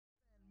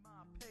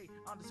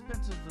on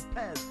dispensers of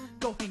Pez.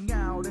 Go hang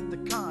out at the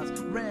cons,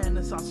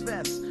 Renaissance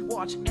fests.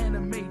 Watch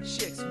anime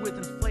chicks with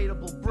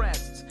inflatable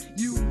breasts.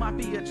 You might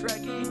be a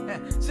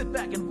Trekkie, sit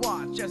back and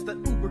watch as the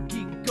uber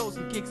geek goes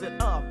and kicks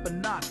it up a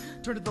notch.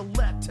 Turn to the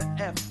letter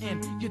F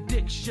in your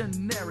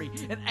dictionary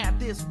and add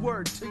this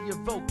word to your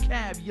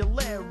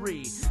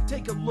vocabulary.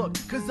 Take a look,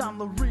 cause I'm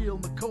the real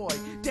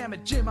McCoy. Damn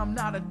it, Jim, I'm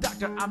not a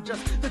doctor, I'm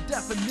just the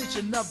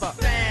definition of a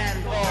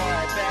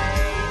fanboy,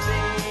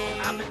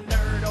 baby. I'm a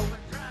nerd over.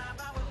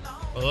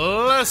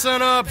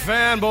 Listen up,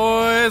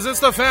 fanboys. It's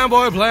the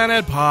Fanboy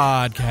Planet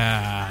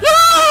Podcast.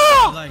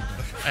 I like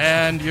that.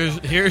 And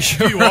here's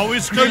your... You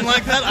always scream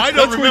like that? I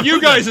don't remember. That's what you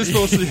guys are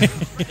supposed to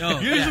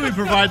do. Usually we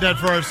provide that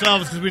for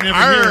ourselves because we never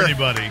hear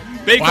anybody.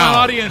 Bacon Wow.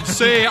 audience,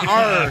 say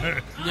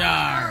 "arr."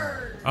 Yar.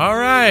 All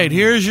right,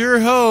 here's your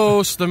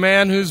host, the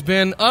man who's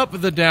been up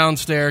the down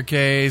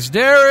staircase,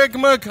 Derek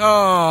McCaw.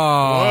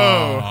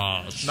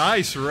 Whoa,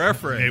 nice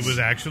reference. It was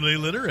actually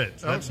literate.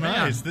 That's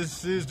nice.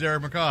 This is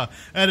Derek McCaw,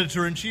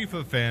 editor-in-chief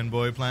of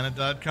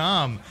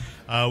FanboyPlanet.com.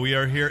 We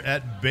are here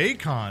at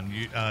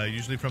BAYCON,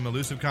 usually from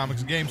Elusive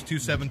Comics and Games,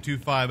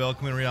 2725 El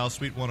Camino Real,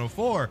 Suite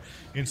 104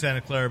 in Santa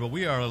Clara. But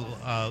we are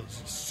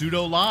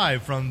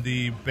pseudo-live from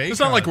the BAYCON. It's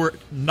not like we're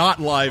not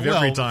live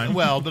every time.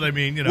 Well, but I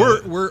mean, you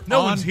know, We're no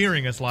on- one's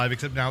hearing us live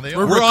except now they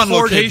are. We're on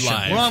recorded location.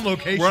 live. We're on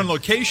location. We're on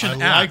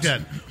location I like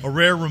at- that. A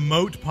rare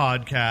remote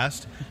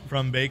podcast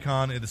from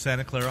BAYCON in the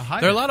Santa Clara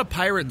Hyatt. There are a lot of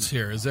pirates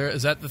here. Is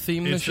that the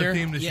theme It's this year? the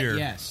theme this year.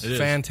 Yes. It is.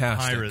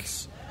 Fantastic.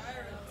 Pirates.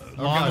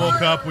 Long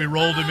woke up. We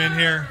rolled him in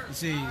here. You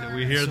see,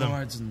 We hear them.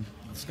 swords and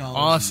skulls.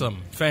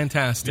 Awesome.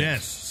 Fantastic.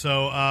 Yes.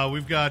 So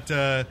we've got,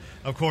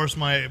 of course,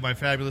 my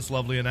fabulous,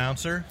 lovely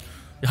announcer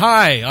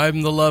Hi,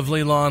 I'm the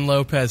lovely Lon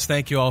Lopez.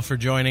 Thank you all for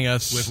joining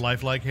us. with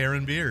lifelike hair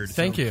and beard.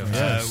 Thank you.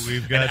 Yes.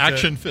 We've got An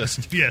action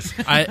fist. Yes.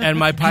 And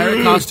my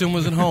pirate costume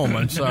was at home.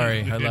 I'm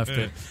sorry. I left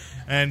it.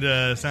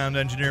 And sound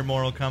engineer,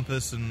 moral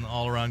compass, and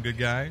all-around good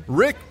guy.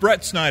 Rick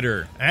Brett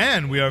Snyder.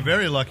 And we are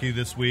very lucky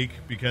this week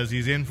because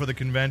he's in for the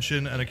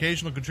convention, an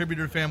occasional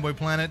contributor to Fanboy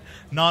Planet.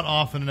 Not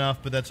often enough,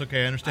 but that's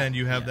okay. I understand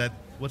you have that.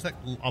 What's that?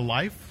 A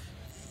life?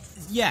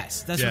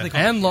 Yes, that's Yeah. what they call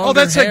And it. longer Oh,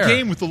 that's hair. that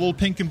game with the little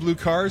pink and blue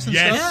cars and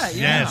Yes. stuff?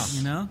 Yeah, Yes.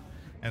 you know.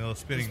 And a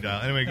spinning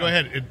dial. Anyway, go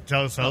ahead.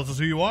 Tell us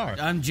who you are.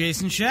 I'm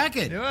Jason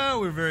Shackett.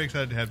 Well, we're very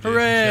excited to have Jason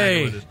Hooray.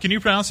 Shackett with us. Can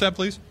you pronounce that,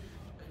 please?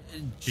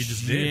 He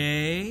just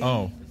did.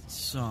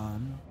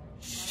 Jason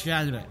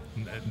Shackett.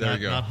 There you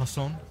go. Not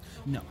Hassan?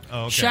 No.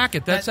 Oh, okay.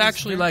 Shacket, that's That is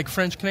actually very- like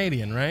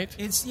French-Canadian, right?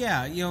 It's,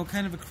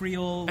 kind of a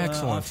Creole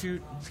Excellent.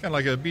 offshoot. It's kind of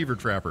like a beaver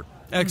trapper.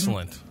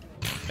 Excellent.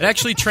 It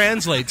actually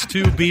translates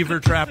to Beaver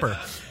Trapper.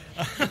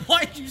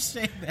 Why'd you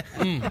say that?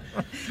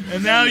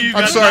 And now you've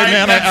I'm got sorry,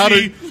 Diet man, I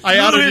Pepsi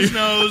outed through his you.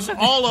 nose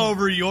all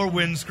over your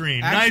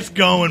windscreen. Nice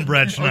going,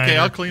 Brett Schneider. Okay,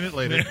 I'll clean it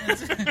later.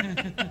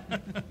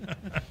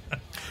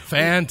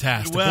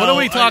 Fantastic. Well, What are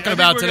we talking I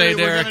about think today,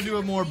 We're Derek? going to do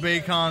a more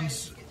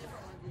Bacons.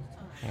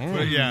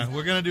 Yeah,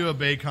 we're going to do a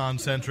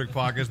Bacon-centric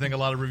podcast. I think a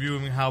lot of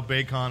reviewing how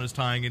Bacon is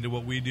tying into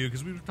what we do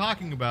because we were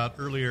talking about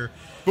earlier.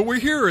 But we're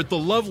here at the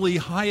lovely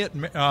Hyatt.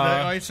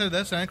 I said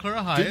that Santa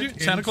Clara Hyatt. did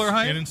you? Santa Clara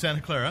Hyatt? In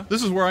Santa Clara.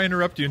 This is where I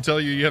interrupt you and tell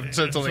you haven't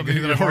said something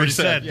Something that I've already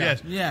said. Yeah.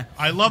 Yes. Yeah.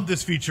 I love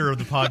this feature of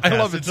the podcast. I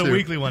love it It's too. a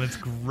weekly one. It's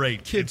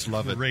great. Kids It's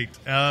love it. Great.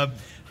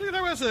 We're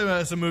going to talk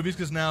about some movies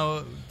because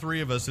now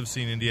three of us have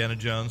seen Indiana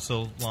Jones.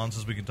 So Lon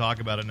says we can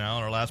talk about it now.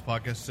 On our last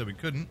podcast, said we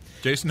couldn't.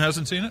 Jason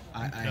hasn't seen it?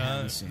 I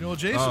haven't seen it. Well,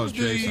 Jason Oh, was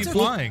Jason. busy It's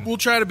flying. We'll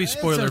try to be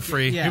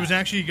spoiler-free. Yeah. He was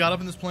actually, he got up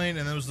in this plane,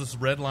 and there was this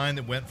red line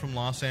that went from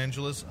Los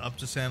Angeles up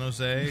to San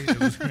Jose. It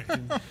was great.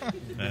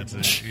 That's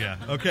it. Yeah.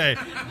 Okay.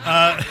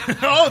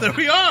 Oh, there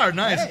we are.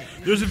 Nice.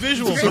 There's a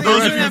visual for Great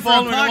those of idea you for a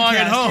following along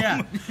at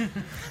podcast,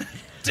 home.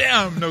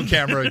 Damn, no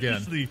camera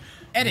again. The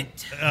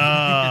Edit.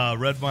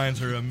 red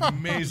vines are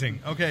amazing.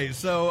 Okay,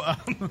 so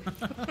we'll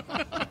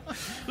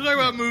talk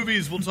about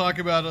movies. We'll talk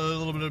about a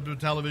little bit of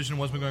television,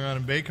 what's been going on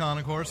in BAYCON,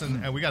 of course,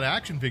 and we got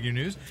action figure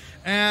news.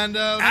 And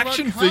what about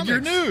Action figure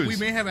comics? news. We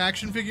may have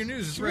action figure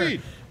news. It's Sweet.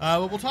 rare.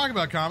 But we'll talk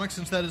about comics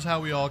since that is how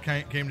we all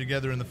came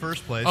together in the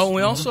first place. Oh,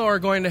 we also are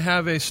going to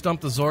have a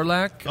Stump the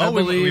Zorlak, I Oh,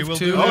 we believe, will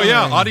too. do Oh, that.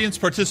 yeah, audience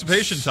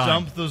participation time.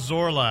 Stump the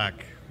Zorlak,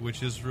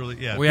 which is really,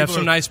 We have people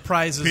some are- nice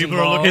prizes people are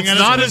involved. looking It's at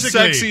us not as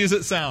quizzically. sexy as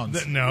it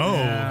sounds. No,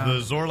 Yeah. the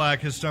Zorlak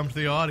has stumped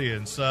the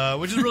audience,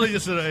 which is really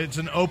just it's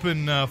an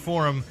open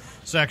forum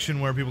section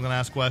where people can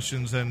ask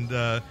questions and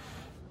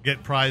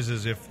get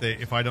prizes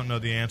if I don't know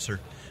the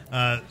answer.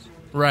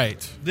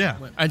 Right. Yeah,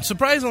 And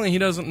surprisingly, he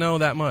doesn't know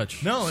that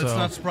much. no, it's So,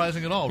 not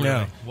surprising at all. Really,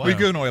 Yeah. wow. We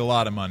give away a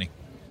lot of money.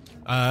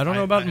 I don't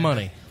know about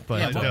money,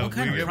 but Yeah, no, what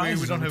kind we of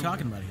prizes don't are we have-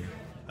 talking about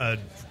here?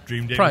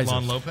 Dream Date Prizes. with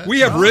Lon Lopez. We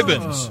have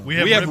ribbons. We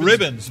We have have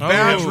ribbons. ribbons. Oh.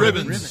 Marriage Oh.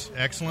 ribbons.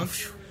 Excellent.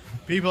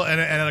 People and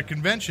at a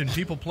convention,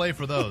 people play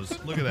for those.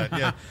 Look at that.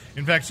 Yeah.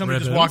 In fact, somebody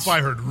just Ribbons. walked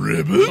by, heard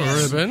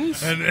ribbons,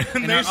 ribbons. and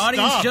And they our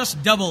audience stopped.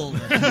 just doubled.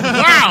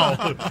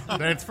 Wow,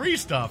 that's free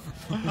stuff.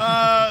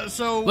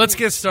 So Let's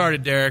get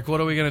started, Derek. What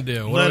are we going to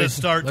do? Let us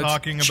start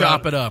talking about.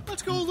 Chop it up.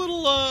 Let's go a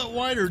little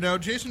wider now.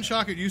 Jason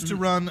Shockett used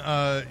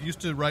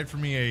to write for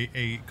me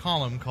a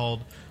column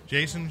called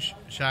Jason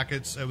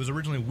Shackett's. It was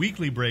originally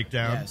weekly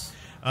breakdown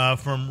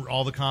from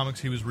all the comics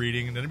he was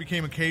reading, and then it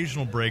became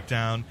occasional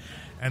breakdown.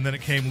 And then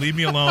it came, leave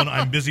me alone,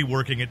 I'm busy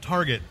working at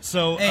Target.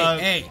 So,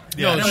 Hey,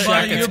 No, don't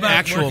bother you Shackett's about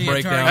actual working at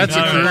breakdown. Target. That's a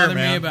Don't career, bother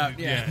me man.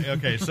 about,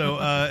 okay. So,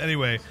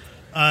 anyway,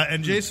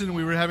 and Jason,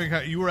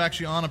 you were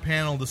actually on a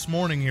panel this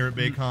morning here at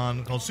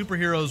BAYCON called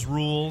Superheroes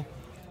Rule.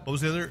 What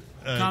was the other?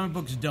 Comic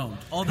books don't.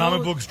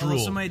 Comic books drool.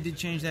 Somebody did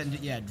change that.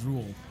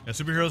 Drool. Yeah,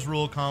 Superheroes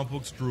Rule, comic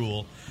books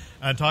drool.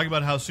 Talking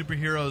about how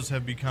superheroes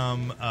have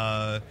become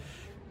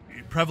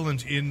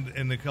prevalent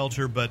in the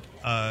culture, but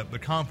the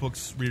comic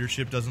books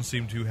readership doesn't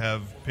seem to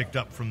have picked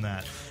up from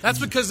that. That's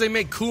because they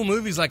make cool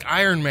movies like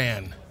Iron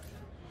Man.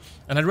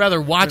 And I'd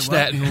rather watch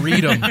that and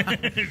read them.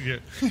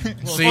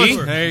 See?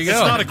 There you It's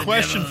go. not a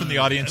question from the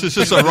audience. It's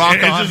just a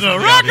rock on. It's just a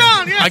rock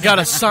on, yeah. I got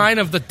a sign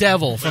of the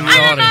devil from the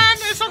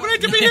audience. It's so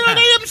great to be here at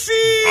AMC.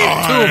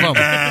 Two of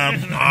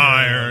them.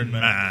 Iron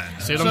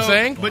Man. See what I'm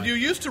saying? But you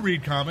used to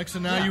read comics,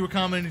 and now you were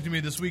commenting to me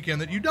this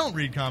weekend that you don't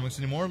read comics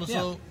anymore.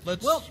 So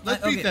let's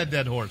beat that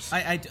dead horse.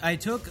 I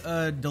took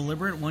a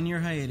deliberate 1-year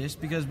hiatus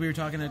because we were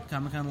talking at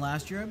Comic-Con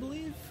last year, I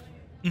believe.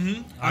 I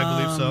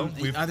believe so.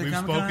 We've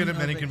Comic-Con? spoken at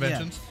many Okay,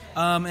 conventions.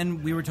 yeah.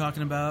 And we were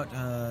talking about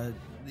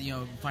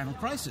Final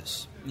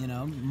Crisis.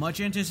 Much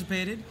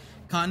anticipated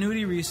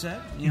continuity reset.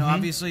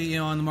 Obviously,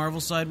 on the Marvel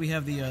side we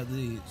have the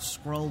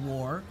Skrull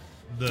War,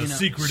 The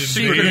secret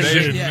Secret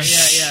invasion.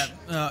 invasion.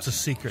 Yeah. It's a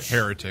secret.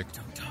 Heretic.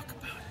 Don't talk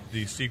about it.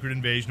 The secret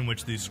invasion in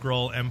which the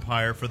Skrull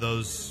Empire, for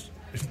those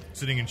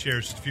sitting in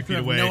chairs just a few feet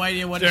have away, no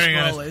idea what a staring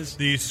at Skrull us, is.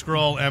 the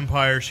Skrull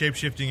Empire,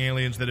 shape-shifting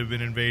aliens that have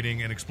been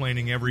invading and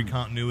explaining every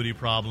continuity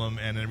problem,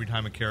 and every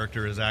time a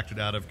character has acted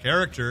out of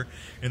character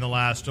in the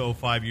last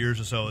 5 years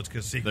or so, it's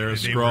because They're a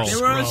they were Skrull.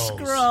 They were a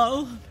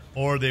Skrulls. Skrull.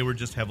 Or they were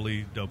just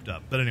heavily doped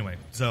up. But anyway,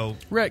 so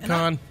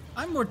Retcon.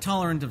 I'm more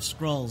tolerant of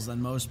Skrulls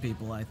than most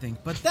people, I think,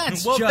 but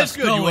that's Well, that's just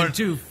good. You going are-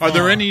 too far. Are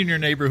there any in your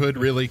neighborhood,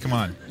 really? Come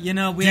on. We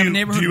have a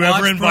neighborhood do you watch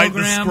ever invite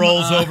program. the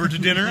Skrulls over to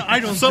dinner? I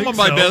don't Some think of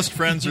my so. best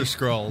friends are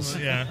Skrulls.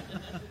 Yeah.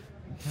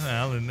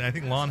 Well, and I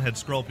think Lon had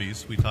Skrull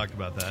piece. We talked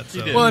about that.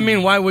 So. Well, I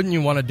mean, why wouldn't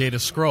you want to date a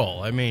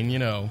scroll? I mean,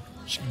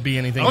 she could be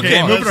anything. Okay,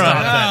 you want. moving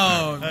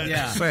on. Oh,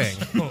 yeah. Saying.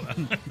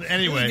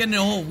 Anyway, You're getting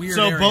a whole weird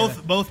so area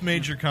both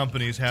major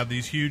companies have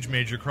these huge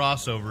major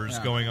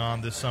crossovers going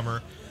on this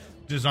summer,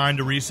 designed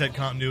to reset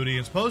continuity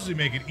and supposedly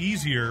make it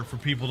easier for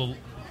people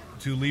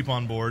to leap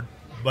on board.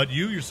 But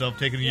you yourself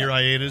taking a year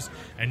hiatus,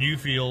 and you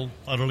feel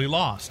utterly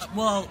lost.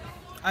 Well,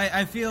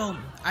 I feel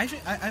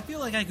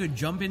like I could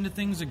jump into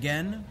things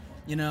again,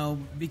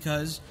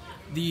 because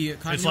the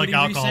continuity It's like reset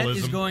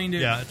alcoholism. is going to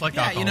Yeah, it's like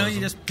you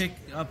alcoholism. just pick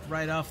up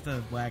right off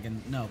the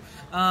wagon. No,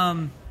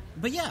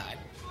 but yeah,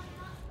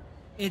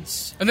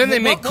 it's And then they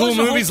make cool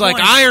movies like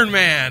Iron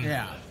Man.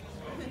 Yeah,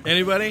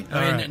 Anybody?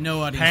 I mean,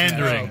 no audience.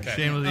 Pandering. Okay.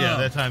 Shameless,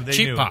 that time they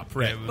Cheap knew. pop,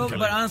 right. Yeah,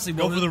 But honestly,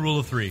 go for the rule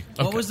of three.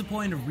 What was the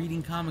point of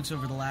reading comics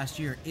over the last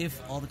year if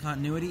all the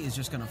continuity is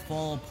just going to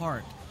fall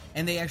apart?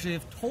 And they actually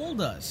have told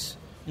us,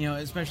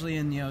 especially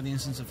in the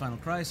instance of Final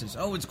Crisis,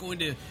 it's going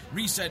to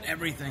reset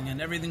everything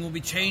and everything will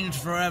be changed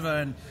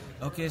forever. And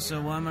okay,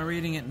 so why am I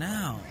reading it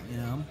now?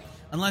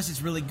 Unless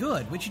it's really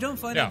good, which you don't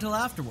find out until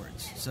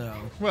afterwards. So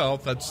Well,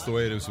 that's the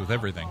way it is with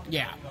everything.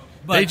 yeah,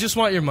 but They just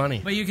want your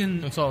money. but you can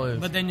That's all it is.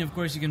 But then of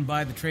course you can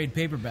buy the trade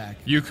paperback.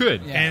 You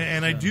could. Yeah.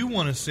 And I do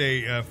want to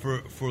say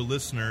for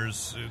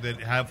listeners that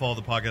have followed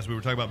the podcast, we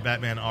were talking about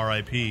Batman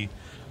R.I.P.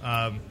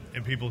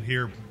 And people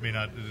here may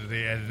not.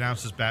 They had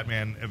announced this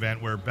Batman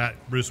event where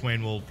Bruce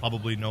Wayne will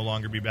probably no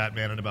longer be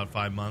Batman in about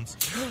 5 months.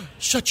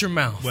 Shut your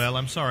mouth. Well,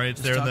 I'm sorry,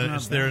 it's there. talking about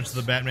It's there. that. It's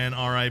the Batman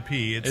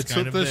R.I.P. It's kind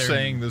what of they're there.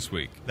 saying this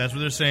week. That's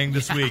what they're saying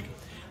this week.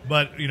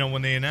 But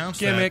when they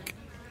announced Gimmick.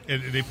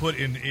 that, they put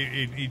in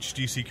each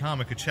DC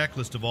comic a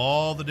checklist of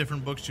all the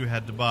different books you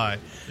had to buy.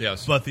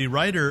 Yes. But the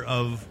writer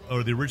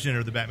or the originator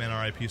of the Batman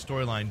R.I.P.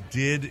 storyline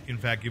did, in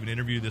fact, give an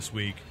interview this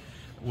week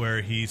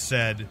where he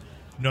said,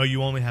 "No,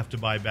 you only have to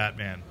buy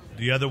Batman.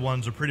 The other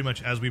ones are pretty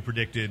much as we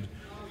predicted."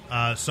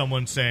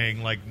 Someone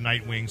saying, like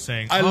Nightwing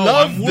saying, I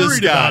love I'm this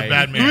worried guy. about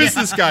Batman. Who is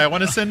this guy? I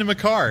want to send him a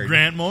card.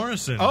 Grant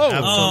Morrison. Oh.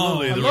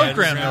 Absolutely. I The love writer,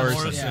 Grant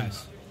Morrison.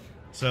 Yes.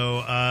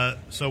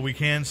 So we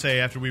can say,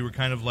 after we were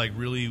kind of like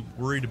really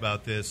worried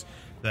about this,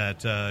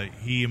 that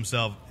he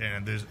himself,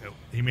 and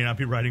he may not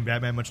be writing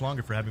Batman much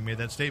longer for having made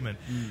that statement.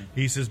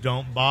 He says,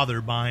 don't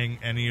bother buying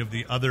any of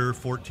the other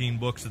 14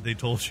 books that they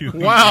told you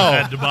Wow. you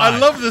had to buy. I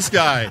love this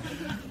guy.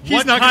 He's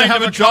What not going to kind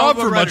have of a a job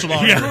comic for much writer-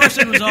 longer. Yeah.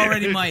 Morrison was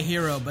already my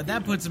hero, but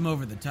that puts him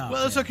over the top.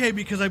 Well, it's okay,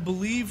 because I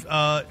believe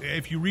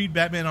if you read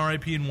Batman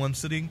R.I.P. in one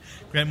sitting,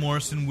 Grant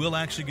Morrison will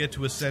actually get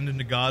to ascend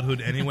into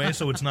godhood anyway,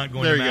 so it's not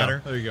going There to you go.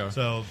 matter. There you go.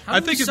 So How I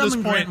do think we at this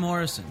summon point- Grant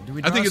Morrison? Do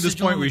we I think draw at this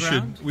sigil on point the we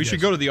ground? should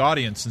Yes. go to the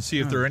audience and see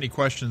if there are any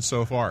questions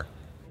so far.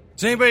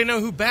 Does anybody know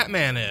who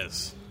Batman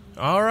is?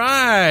 All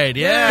right,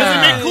 yeah. Because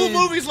they make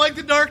cool movies like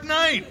The Dark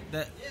Knight.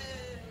 That-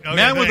 Okay,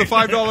 Man with a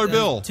thanks. $5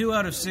 bill. 2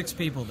 out of 6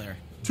 people there.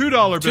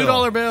 $2 bill.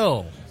 $2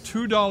 bill.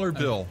 $2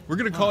 bill. We're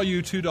going to call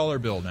you $2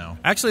 bill now.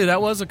 Actually,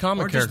 that was a Or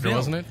comic just character, bill.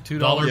 wasn't it? $2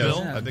 Dollar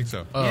bill. bill? I think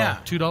so. Yeah.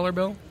 $2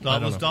 bill.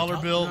 That was Dollar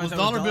Bill. No, I Was thought it was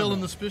Dollar Dollar Bill in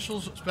Bill.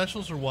 the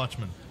specials or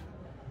Watchmen?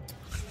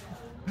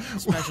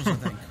 Specials, I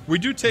think. We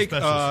do take.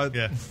 Specials,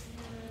 yeah.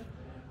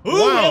 Ooh,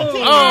 Wow.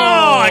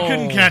 Oh, I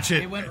couldn't catch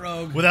it He went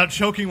rogue. without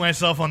choking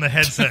myself on the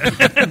headset.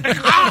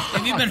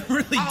 If you've been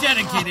really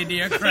dedicated to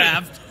your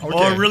craft.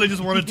 Or really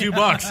just wanted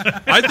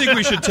 $2. I think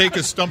we should take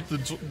a stump the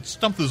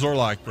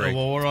Zorlak break.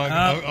 Well, we're on.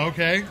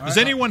 Okay. Does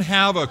anyone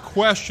have a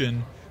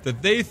question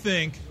that they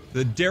think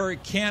that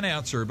Derek can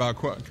answer about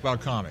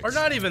comics? Or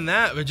not even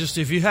that, but just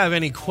if you have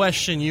any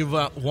question you've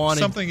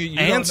wanted Something that you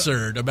don't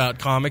answered about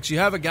comics. You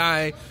have a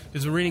guy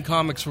who's been reading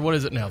comics for, what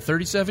is it now,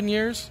 37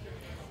 years?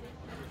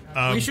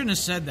 We shouldn't have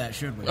said that,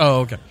 should we? Oh,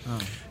 okay.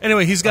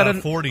 Anyway, he's got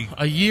 40.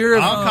 a year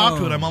of I'll cop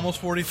to it. I'm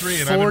almost 43,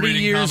 and I've been 40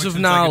 reading years comics of since I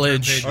could turn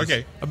knowledge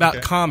pages.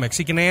 about comics.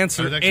 He can I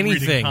answer was actually reading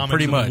anything, comics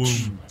pretty in the much.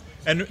 womb.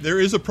 And there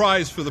is a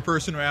prize for the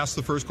person who asks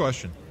the first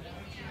question.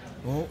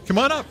 Come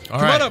on up. All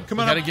Come right. on up. Come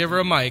on Got to up. give her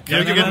a mic. You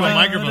have to get my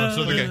microphone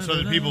so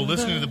that people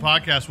listening to the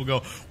podcast will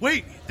go,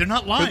 wait, they're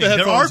not lying. Put the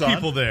There are headphones on.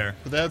 people there.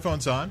 Put the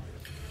headphones on.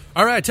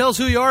 All right, tell us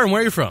who you are and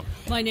where you're from.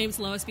 My name's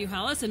Lois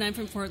Buhalis, and I'm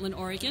from Portland,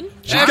 Oregon.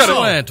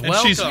 Excellent. And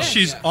Welcome.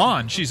 she's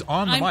on. She's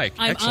on the mic.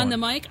 I'm Excellent. on the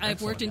mic.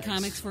 I've worked in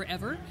comics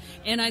forever,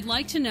 and I'd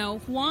like to know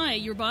why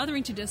you're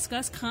bothering to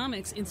discuss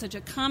comics in such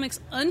a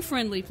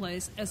comics-unfriendly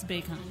place as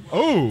BAYCON.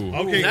 Oh.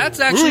 Okay. That's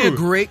actually a Ooh.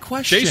 great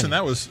question. Jason,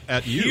 that was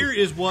at you.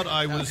 Here's what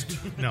I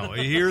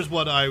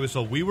was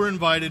told. We were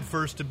invited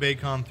first to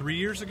BAYCON 3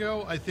 years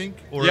ago, I think,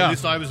 or Yeah. at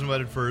least I was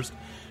invited first,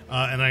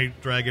 and I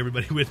drag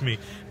everybody with me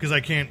because I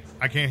can't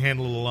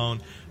handle it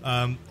alone.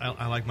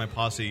 I like my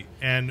posse,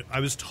 and I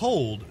was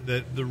told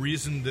that the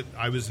reason that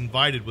I was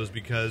invited was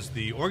because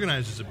the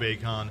organizers of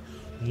BAYCON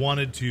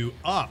wanted to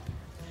up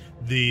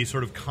the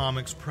sort of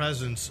comics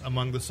presence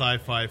among the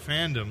sci-fi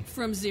fandom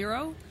From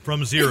zero?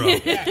 from zero.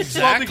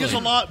 Exactly. Well, because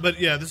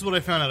this is what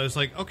I found out. I was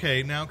like,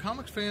 okay, now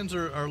comics fans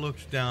are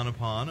looked down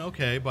upon,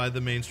 by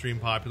the mainstream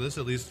populace.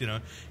 At least,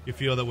 you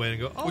feel that way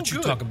and go, oh, What you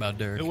good. talk about,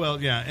 Derek? Well,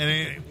 yeah,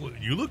 and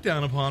you look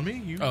down upon me.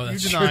 You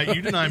that's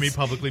you deny me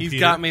publicly, He's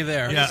Peter. got me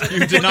there. Yeah.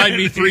 You denied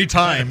me 3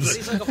 times.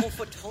 He's like a whole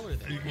foot taller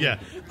than you. Yeah.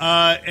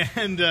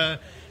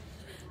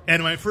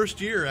 And my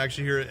first year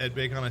actually here at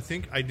BAYCON, I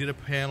think I did a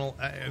panel.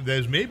 That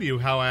was maybe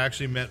how I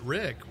actually met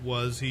Rick.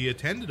 Was he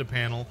attended a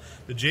panel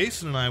that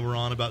Jason and I were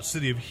on about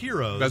City of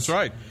Heroes? That's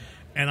right.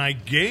 And I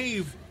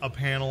gave a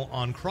panel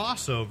on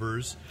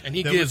crossovers. And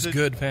he that gives was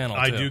good panel,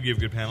 I too. do give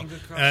good panel.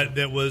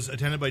 That was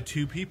attended by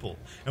 2 people.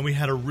 And we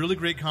had a really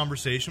great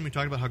conversation. We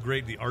talked about how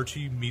great the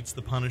Archie meets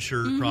the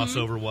Punisher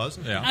crossover was.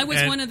 Yeah. I was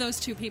And- one of those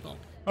 2 people.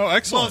 Oh,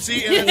 excellent. Well,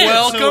 see, and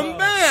Welcome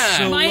back.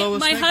 So My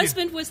Lois, thank you.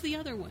 husband was the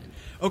other one.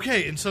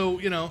 Okay, and so,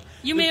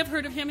 You may have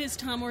heard of him as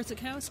Tom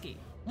Orzechowski.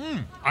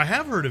 I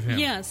have heard of him.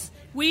 Yes.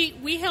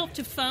 We helped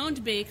to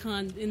found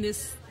BAYCON in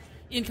this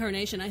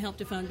incarnation. I helped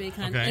to found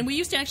BAYCON. Okay. And we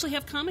used to actually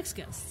have comics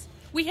guests.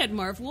 We had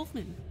Marv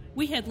Wolfman.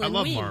 We had Len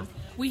love Wein. Marv.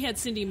 We had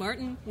Cindy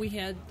Martin. We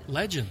had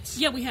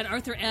Legends. we had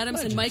Arthur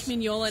Adams and Mike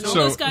Mignola and all So-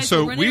 those guys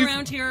so were running we've-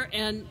 around here,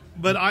 and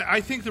But I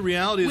think the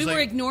reality is we like,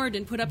 were ignored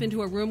and put up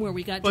into a room where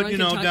we got but drunk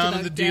and talked down about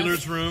in the death.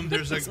 dealer's room,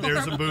 there's It's a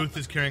horrible. booth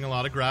that's carrying a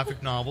lot of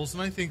graphic novels,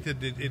 and I think that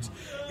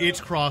it's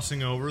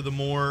crossing over. The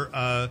more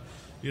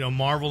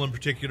Marvel in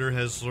particular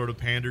has sort of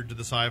pandered to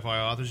the sci-fi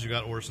authors. You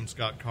got Orson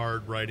Scott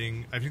Card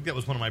writing. I think that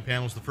was one of my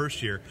panels the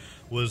first year.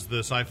 Was the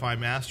sci-fi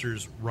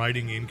masters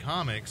writing in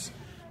comics?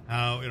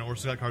 How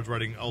Orson Scott Card's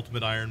writing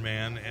Ultimate Iron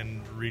Man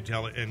and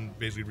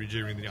basically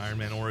rejiggering the Iron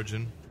Man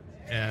origin,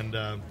 and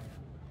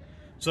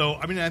so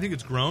I think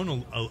it's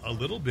grown a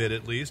little bit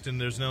at least, and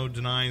there's no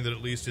denying that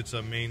at least it's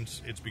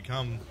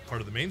become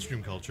part of the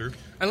mainstream culture.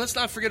 And let's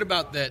not forget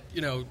about that,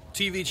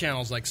 TV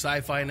channels like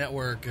Sci-Fi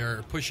Network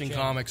are pushing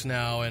comics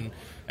now,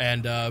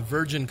 and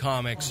Virgin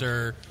Comics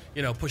are,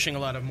 pushing a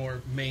lot of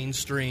more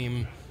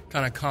mainstream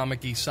kind of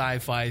comic-y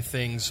sci-fi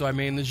things. So,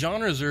 the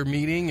genres are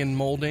meeting and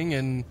molding,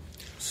 and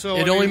So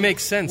it only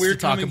makes sense we're to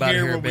talk coming about it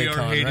here here where at we are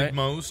BAYCON, hated right?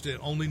 most.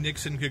 Only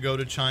Nixon could go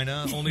to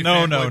China. Only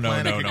No. Fanboy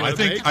Planet could go I to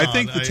think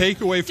BAYCON. the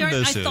takeaway from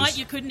Derek, this I thought is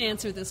you couldn't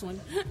answer this one.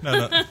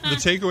 no. The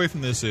takeaway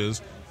from this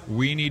is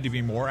we need to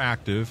be more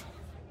active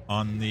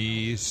on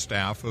the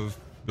staff of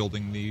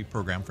building the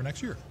program for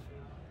next year.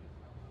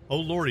 Oh,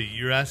 Lordy,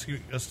 you're asking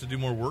us to do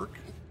more work?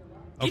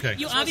 Okay. You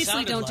That's what it obviously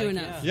sounded don't do like,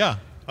 enough. Yeah,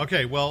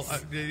 Okay, well,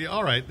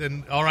 all right,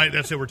 then. All right,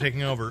 that's it. We're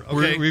taking over.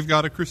 Okay. we've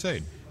got a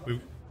crusade.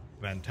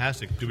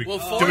 Fantastic. Do we Well,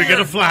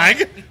 get a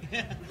flag?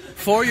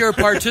 For your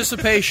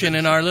participation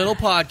in our little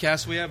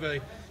podcast, we have a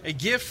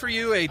gift for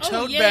you, a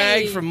tote yay.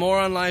 bag from Ooh,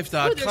 there's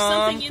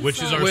moronlife.com. something Which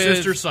is inside. our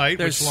sister site,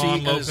 There's which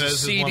Lon Lopez there's a is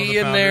CD one of the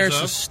in there, founders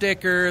there's a of.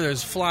 sticker,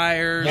 there's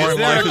flyers. More Is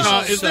there, a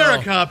Life is there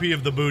a copy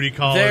of the booty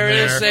call There in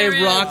there? is There a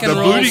is. rock and The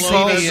roll booty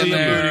call CD is in the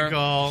there. booty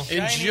call.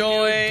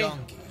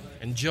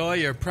 Enjoy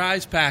your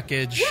prize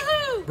package.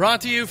 Woohoo!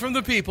 Brought to you from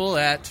the people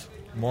at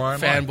More on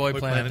life.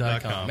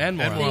 fanboyplanet.com and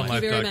more. More on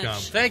Thank you very life.com.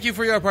 much. Thank you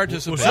for your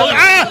participation.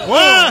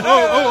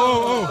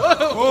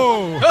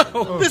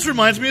 This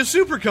reminds me of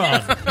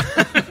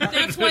SuperCon.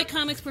 That's why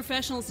comics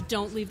professionals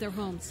don't leave their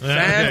homes.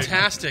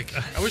 Fantastic.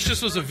 I wish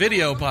this was a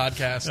video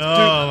podcast.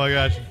 Oh, my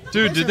gosh.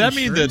 Dude, did that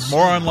mean that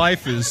Moron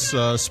Life is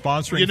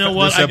sponsoring You know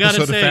what? this I gotta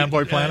episode say, of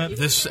Fanboy Planet?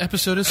 This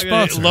episode is Okay,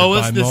 sponsored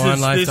Lois, by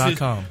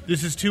MoronLife.com.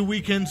 this is 2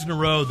 weekends in a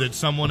row that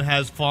someone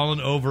has fallen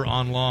over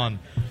on lawn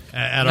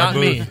at our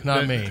booth.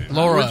 Not me.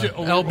 Laura,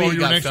 LB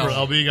got next fallen.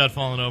 LB got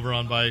fallen over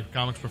on by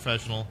Comics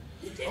Professional,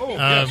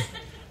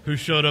 who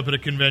showed up at a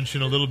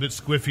convention a little bit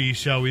squiffy,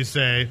 shall we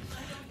say.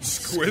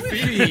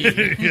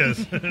 Squiffy? Yes,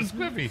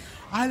 squiffy.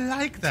 I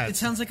like that. It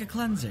sounds like a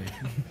cleanser.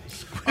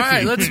 All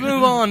right, let's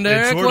move on,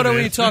 Derek. sort What of are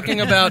we is. talking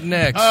about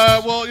next?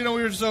 Well, we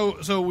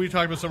were we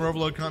talked about Summer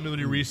Overload,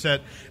 Continuity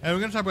Reset, and we're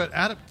going to talk about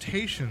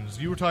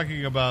adaptations. You were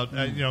talking about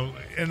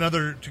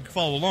another to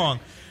follow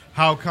along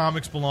how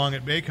comics belong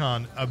at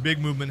BAYCON. A big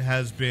movement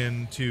has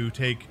been to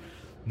take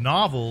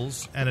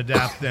novels and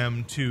adapt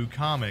them to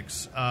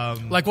comics.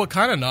 Like what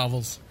kind of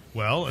novels?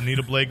 Well,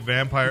 Anita Blake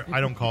Vampire.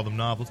 I don't call them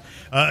novels.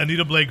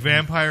 Anita Blake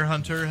Vampire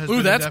Hunter has. Ooh,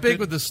 been that's adapted. big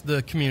with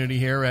the community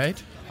here,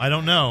 right? I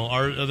don't know.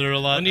 Are there a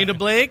lot? Anita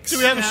Blake's? Do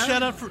we have a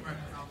shout out for?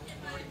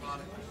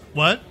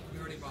 What?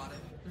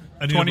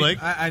 Anita 20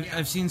 Blake.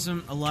 I've seen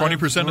a lot 20%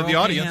 of the Laurel K.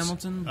 audience.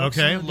 Hamilton books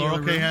Okay, in the Laurel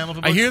other K. room.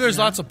 Hamilton. I hear books. there's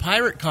lots of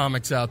pirate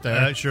comics out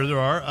there. Sure, there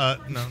are.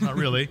 No, not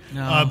really.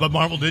 No. But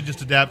Marvel did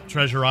just adapt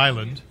Treasure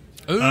Island.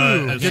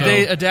 Ooh, did so-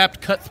 they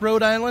adapt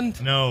Cutthroat Island?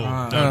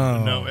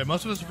 No.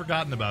 Most of us have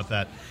forgotten about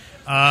that.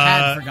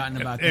 Had forgotten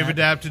about They've that.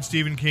 adapted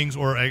Stephen King's,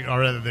 or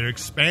rather, they're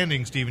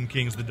expanding Stephen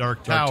King's The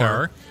Dark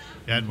Tower.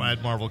 At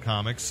Marvel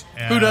Comics.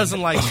 Who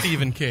doesn't like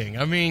Stephen King?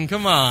 I mean,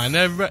 come on.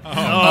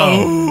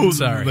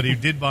 Sorry. But he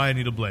did buy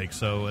Anita Blake,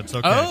 so it's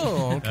okay.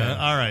 Oh, okay.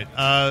 All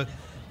right.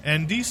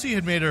 And DC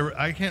had made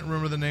I can't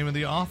remember the name of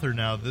the author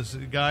now. This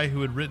guy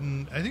who had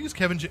written, I think it's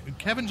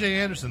Kevin J.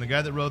 Anderson, the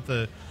guy that wrote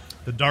the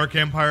Dark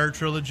Empire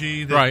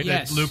trilogy that, Right.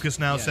 that Yes. Lucas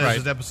now says Right.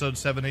 is episode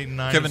 7, 8, and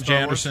 9. Kevin of J.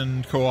 Star Wars.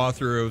 Anderson,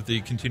 co-author of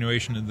the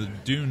continuation of the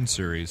Dune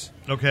series.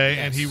 Okay,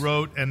 and Yes. he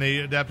wrote, and they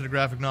adapted a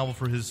graphic novel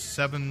for his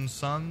 7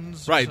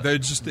 Sons. Right.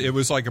 It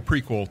was like a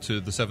prequel to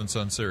the Seven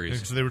Sons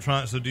series. So they were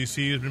trying. So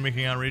DC has been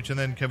making outreach, and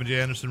then Kevin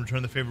J. Anderson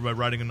returned the favor by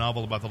writing a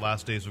novel about the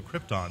last days of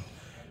Krypton.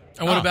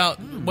 And what about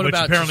which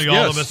apparently just-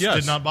 all Yes, of us yes.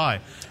 did not buy,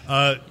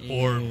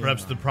 or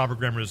perhaps the proper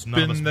grammar is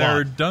none of us Been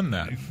there, bought. done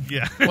that.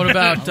 Yeah. what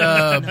about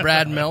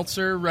Brad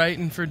Meltzer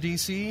writing for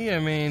DC? I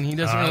mean, he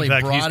doesn't really in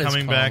fact, broad he's his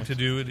coming back comics. to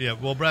do it. Yeah.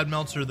 Well, Brad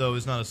Meltzer though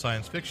is not a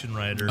science fiction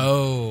writer.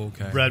 Oh,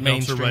 okay. Brad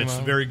Meltzer Mainstream writes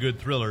very good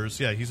thrillers.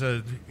 Yeah, he's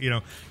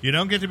you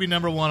don't get to be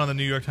number 1 on the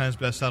New York Times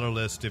bestseller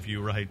list if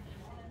you write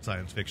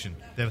science fiction.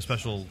 They have a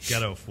special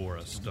ghetto for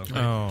us, don't they?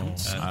 Oh.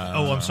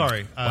 I'm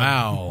sorry.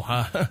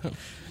 Wow.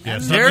 Yeah,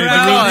 There suddenly it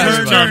the room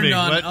goes. turned on me.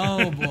 Turned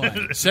on. What?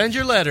 Oh boy. Send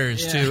your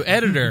letters to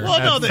editor. Well,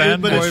 no,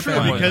 at but it's Fanboy true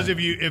Planet. because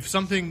if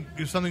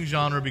something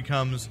genre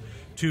becomes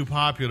too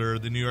popular,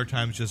 the New York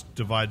Times just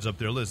divides up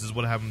their list. This is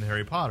what happened with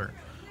Harry Potter.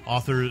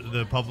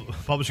 The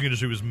publishing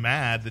industry was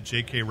mad that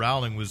J.K.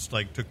 Rowling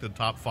took the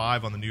top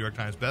 5 on the New York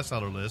Times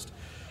bestseller list,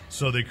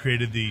 so they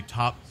created the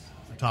top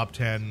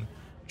 10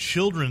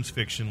 children's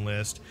fiction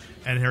list,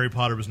 and Harry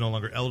Potter was no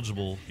longer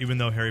eligible, even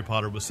though Harry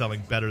Potter was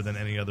selling better than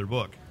any other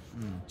book.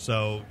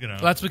 So Well,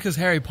 that's because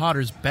Harry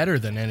Potter's better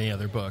than any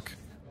other book.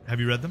 have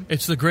you read them?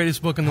 It's the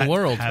greatest book in the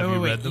world. Have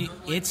you read them?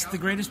 It's the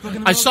greatest book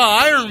in the I world. saw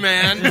Iron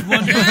Man.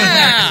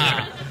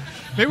 Yeah.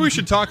 Maybe we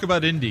should talk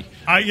about indie.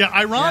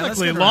 Ironically,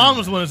 let's get Lon around.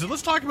 was the one who said,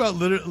 let's talk about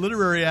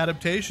literary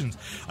adaptations.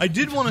 I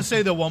did want to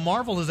say, though, while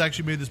Marvel has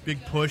actually made this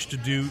big push to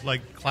do,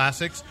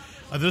 classics,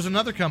 there's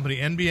another company,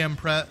 NBM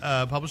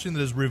Publishing,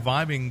 that is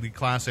reviving the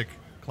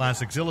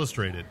Classics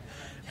Illustrated.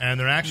 And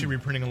they're actually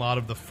reprinting a lot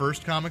of the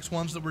first comics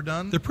ones that were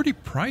done. They're pretty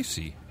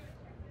pricey.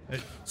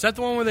 Is that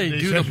the one where they do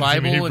sent the them to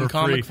Bible me in for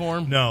comic free.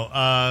 form? No.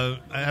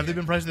 Have they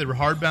been priced? They were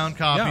hardbound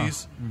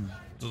copies.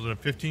 So they're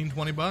 $15,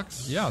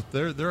 $20? Yeah,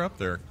 they're up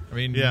there. I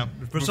mean, Yeah.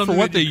 for something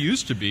what that they you-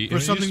 used to be. For it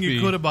used something to you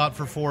be- could have bought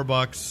for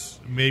 $4,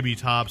 maybe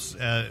tops,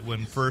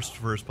 when first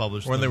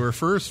published. When they them. were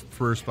first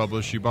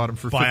actually, you bought them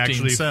for By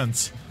 15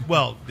 cents.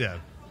 Well, yeah.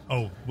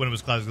 Oh, when it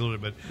was Classic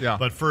Illustrated, but Yeah.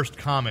 But First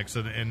Comics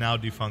and now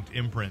defunct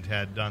Imprint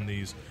had done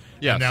these.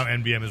 Yes. And now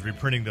NBM is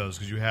reprinting those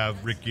because you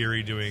have Rick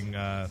Geary doing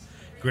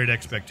Great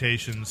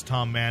Expectations,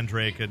 Tom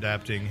Mandrake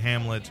adapting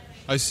Hamlet.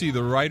 I see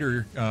the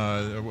writer,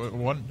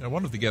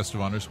 one of the guest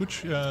of honors,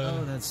 which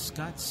Oh, that's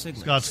Scott Sigler.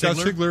 Scott Scott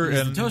Sigler? Sigler He's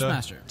and the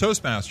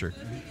Toastmaster.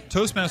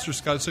 Toastmaster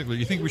Scott Sigler.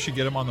 You think we should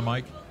get him on the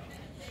mic?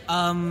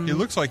 It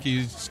looks like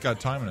he's got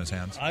time in his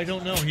hands. I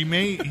don't know.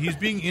 He's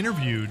being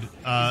interviewed,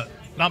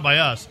 not by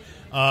us,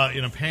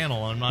 in a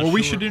panel. I'm not Well, sure.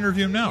 we should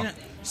interview him now. Yeah.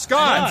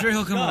 Scott, I'm sure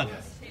he'll come on.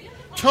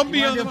 come be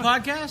Want on to the do a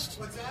mic. podcast?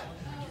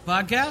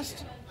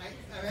 Podcast?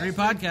 Free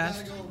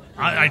podcast.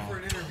 I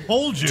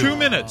told you. 2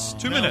 minutes.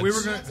 2 minutes. We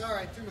were going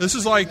This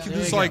is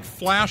like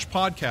flash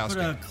Put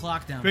podcasting. a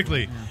clock down.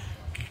 quickly.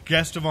 Yeah.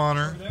 Guest of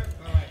honor,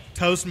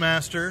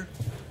 Toastmaster,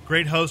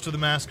 great host of the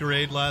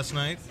Masquerade last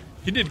night.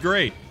 He did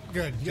great.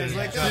 Good. You guys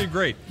like He that? did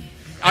great.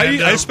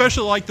 I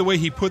especially like the way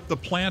he put the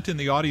plant in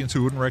the audience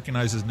who wouldn't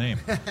recognize his name.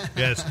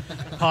 Yes,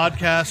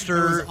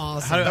 podcaster. That was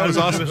awesome. That was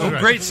awesome. Right.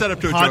 Great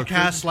setup to a joke.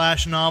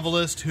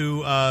 Podcast/novelist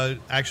who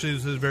actually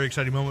this is a very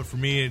exciting moment for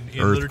me in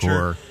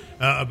literature.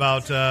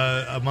 About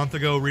a month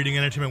ago, reading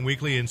Entertainment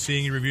Weekly and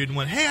seeing you reviewed and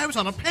went, hey, I was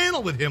on a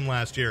panel with him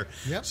last year.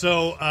 Yep.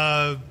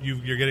 So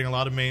you're getting a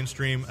lot of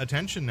mainstream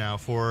attention now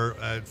for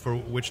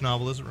which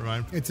novel is it?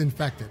 Remind me? It's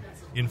Infected.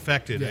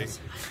 Infected. Yes.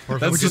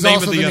 That's Which the is name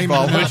also of the the name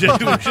of the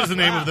involvement. Which is the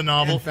name of the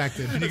novel?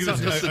 Infected. Can you give us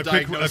Just a a quick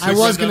diagnosis. I was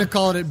rundown? going to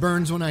call it It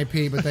Burns When I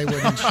Pee, but they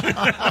wouldn't.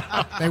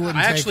 They wouldn't.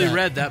 I take actually that.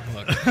 read that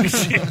book.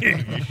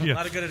 A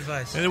lot of good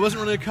advice. And it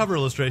wasn't really a cover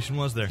illustration,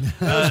 was there?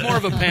 It was more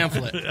of a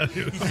pamphlet.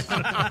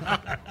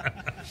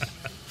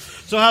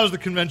 So how has the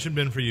convention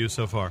been for you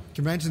so far?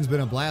 Convention's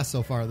been a blast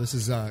so far. This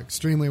is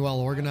extremely well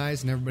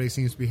organized, and everybody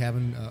seems to be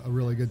having a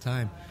really good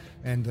time.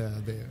 And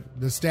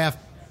the staff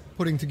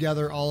putting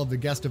together all of the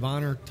guest of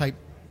honor type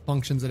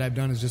functions that I've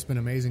done has just been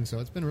amazing. So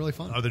it's been really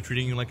fun. Are they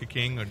treating you like a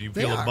king, or do you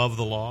They feel are. above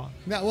the law?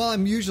 Yeah, well,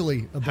 I'm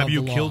usually above Have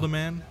you the law. killed a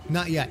man?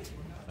 Not yet.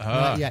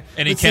 Not yet.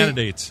 Any But see,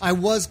 candidates? I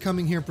was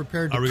coming here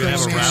prepared to Are we kill gonna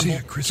have a a man,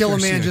 rabble? kill a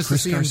man just to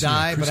Chris see him Garcia,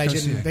 die, Chris but I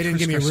didn't. Garcia, They didn't Chris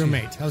give me a Garcia.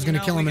 roommate. I was going to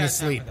No, kill him we in his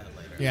got time sleep. for that later.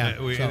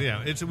 Yeah.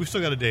 We've still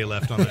got a day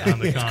left on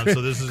the con,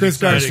 so this is Chris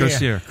exciting.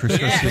 Garcia. Chris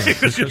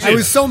Garcia. I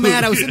was so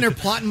mad. I was sitting there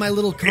plotting my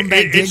little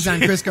comeback digs on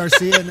Chris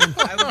Garcia, and then,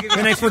 I will give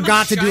then you I two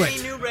forgot to do shiny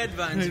it. new red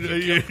vines if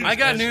you kill I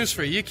got news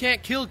for you. You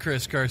can't kill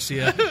Chris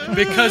Garcia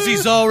because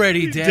he's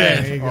already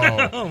dead.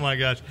 Oh my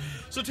gosh!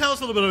 So tell us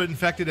a little bit about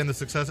Infected and the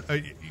success.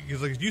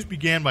 Because you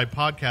began by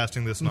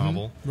podcasting this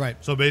novel, Right.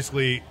 So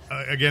basically,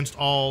 against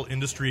all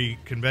industry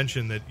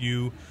convention, that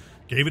you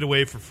gave it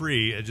away for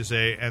free, as you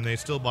say, and they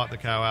still bought the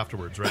cow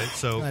afterwards, right?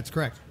 So That's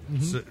correct.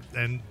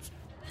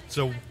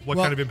 so what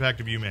Well- kind of impact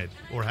have you made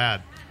or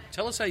had?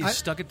 Tell us how you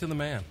stuck it to the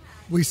man.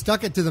 We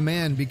stuck it to the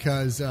man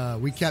because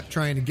we kept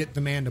trying to get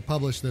the man to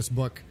publish this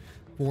book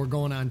for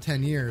going on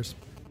 10 years,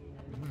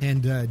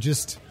 and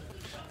just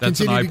That's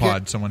an continue to iPod.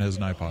 get- Someone has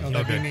an iPod.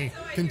 that'd be me.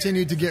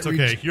 Continued to get It's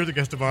okay. You're the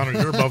guest of honor.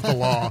 You're above the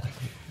law.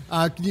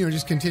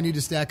 just continued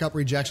to stack up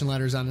rejection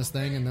letters on this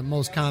thing, and the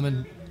most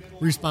common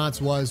response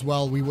was,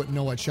 well, we wouldn't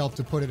know what shelf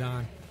to put it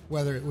on,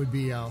 whether it would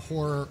be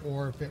horror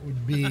or if it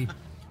would be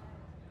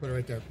put it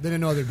right there. They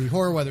didn't know whether it'd be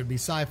horror, whether it'd be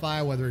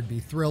sci-fi, whether it'd be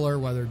thriller,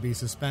 whether it'd be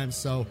suspense.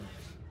 So,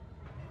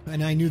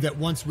 and I knew that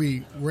once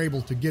we were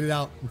able to get it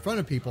out in front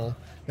of people,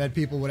 that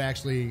people would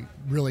actually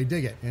really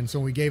dig it. And so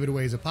we gave it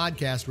away as a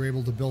podcast. We were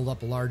able to build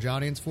up a large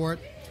audience for it,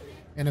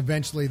 and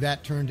eventually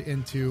that turned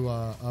into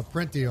a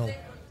print deal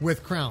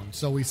with Crown.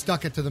 So we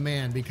stuck it to the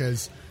man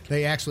because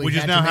they actually Which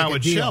had is now to make how a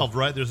it's deal. shelved,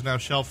 right? There's now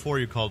shelf for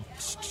you called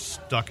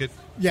Stuck It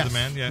Yes, to the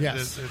Man. Yeah,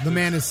 yes. It- The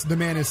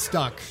man is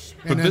stuck.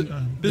 But And then bu- the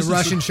business-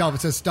 Russian shelf,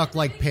 it says stuck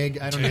like pig.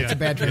 I don't know. It's a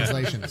bad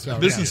translation. So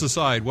Business yeah.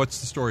 aside, what's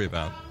the story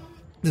about?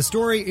 The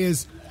story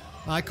is,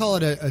 I call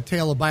it a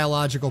tale of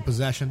biological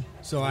possession.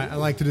 So I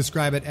like to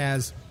describe it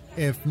as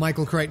if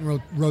Michael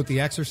Crichton wrote The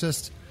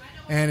Exorcist,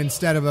 and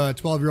instead of a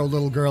 12-year-old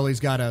little girl, he's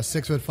got a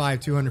 6'5",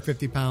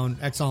 250-pound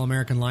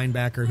ex-All-American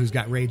linebacker who's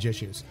got rage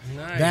issues.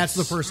 Nice. That's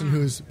the person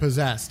who's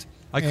possessed.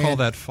 I call And-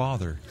 that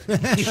father.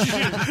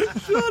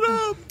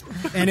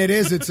 And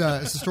it's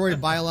a story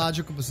of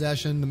biological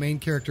possession. The main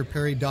character,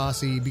 Perry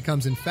Dawsey,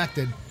 becomes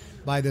infected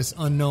by this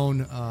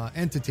unknown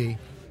entity,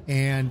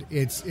 and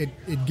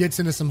it gets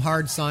into some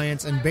hard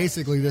science, and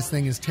basically this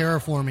thing is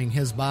terraforming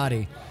his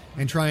body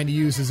and trying to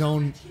use his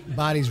own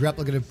body's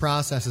replicative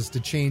processes to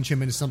change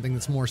him into something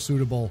that's more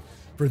suitable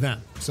for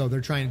them. So they're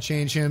trying to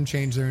change him,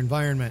 change their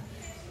environment.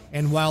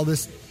 And while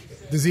this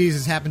disease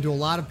has happened to a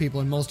lot of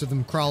people, and most of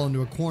them crawl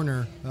into a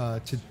corner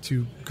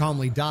to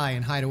calmly die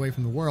and hide away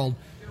from the world,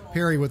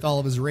 Perry, with all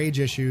of his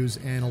rage issues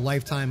and a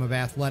lifetime of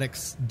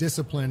athletics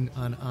discipline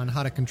on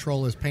how to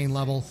control his pain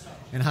level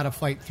and how to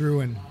fight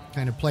through and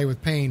kind of play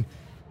with pain,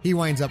 he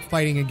winds up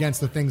fighting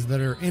against the things that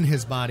are in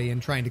his body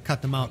and trying to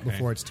cut them out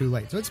before it's too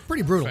late. So it's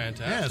pretty brutal.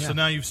 Fantastic. Yeah, so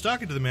now you've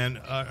stuck it to the man.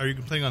 Are you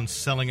planning on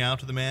selling out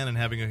to the man and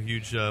having a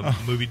huge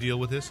movie deal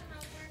with this?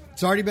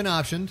 It's already been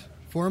optioned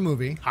for a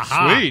movie.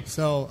 Sweet.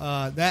 So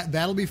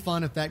that'll be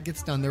fun if that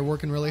gets done. They're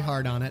working really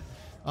hard on it.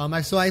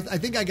 I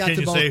think I got Can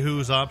to you both. say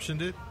who's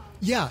optioned it?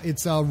 Yeah,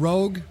 it's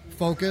Rogue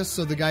Focus,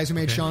 so the guys who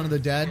made Shaun of the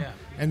Dead,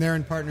 and they're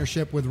in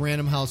partnership with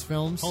Random House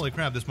Films. Holy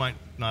crap, this might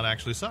not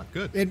actually suck.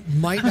 Good. It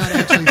might not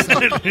actually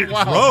suck.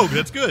 Rogue,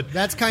 that's good.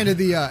 That's kind of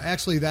the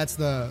actually that's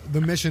the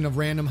mission of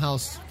Random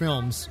House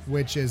Films,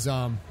 which is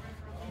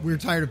we're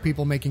tired of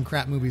people making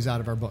crap movies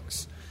out of our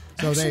books.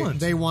 So Excellent.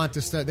 they want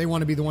to they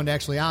want to be the one to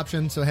actually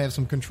option, so have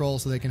some control,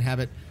 so they can have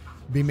it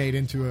be made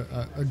into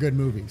a good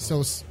movie.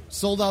 So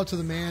sold out to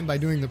the man by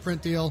doing the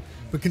print deal,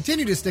 but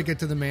continue to stick it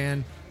to the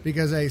man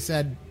because they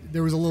said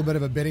there was a little bit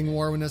of a bidding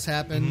war when this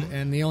happened,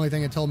 and the only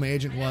thing I told my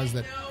agent was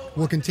that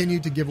we'll continue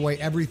to give away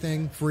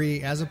everything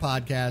free as a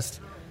podcast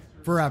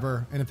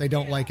forever, and if they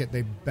don't like it,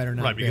 they better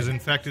not Right, because bid.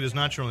 Infected is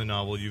not your only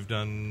novel. You've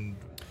done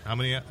How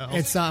many?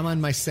 I'm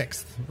on my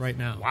 6th right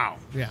now. Wow.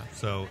 Yeah.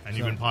 So, and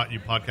you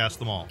podcast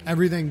them all.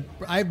 Everything.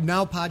 I've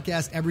now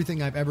podcast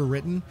everything I've ever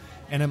written,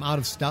 and I'm out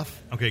of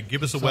stuff. Okay,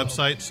 give us a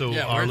website so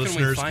Yeah, our where can we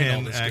listeners find all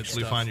can this good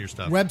actually stuff? find your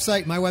stuff.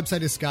 My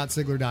website is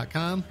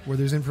scottsigler.com, where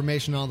there's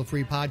information on all the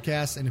free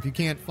podcasts. And if you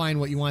can't find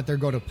what you want there,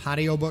 go to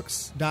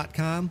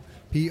podiobooks.com,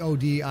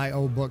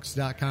 PODIO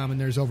books.com,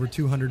 and there's over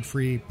 200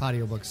 free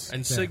audiobooks.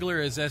 And there.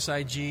 Sigler is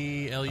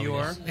SIGLUR?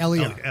 LER.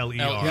 L-E-R.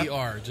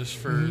 L-E-R, just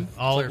for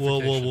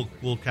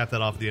We'll cap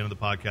that off at the end of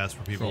the podcast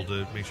for people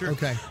to make sure.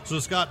 Okay. So,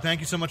 Scott, thank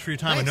you so much for your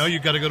time. Thanks. I know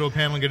you've got to go to a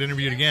panel and get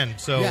intervied again.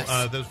 So Yes.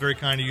 that was very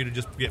kind of you to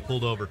just get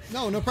pulled over.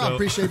 No problem. So-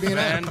 Appreciate being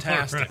on.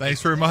 Fantastic.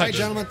 Thanks very All much. right,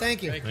 gentlemen,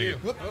 thank you. Thank you.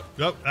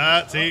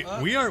 Yep. See,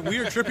 we are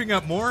tripping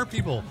up more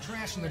people.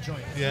 Trash in the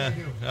joint. Yeah.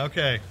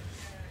 Okay.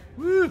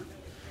 Woo.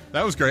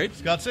 That was great.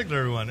 Scott Sigler,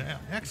 everyone.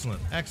 Excellent.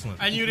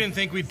 And you didn't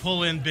think we'd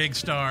pull in big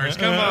stars.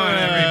 Come on,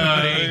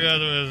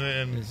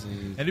 everybody.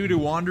 Anybody who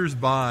wanders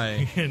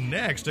by. And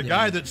next, a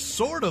guy that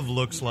sort of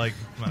looks like...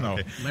 No.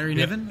 Okay. Larry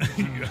Niven?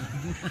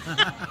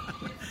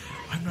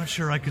 I'm not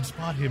sure I could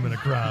spot him in a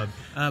crowd.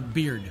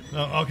 Beard.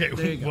 Oh, okay.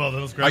 There you go. Well, that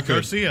was I Greg could.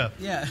 Garcia.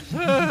 Yeah.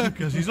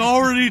 Because he's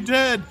already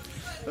dead.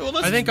 Well,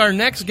 I think our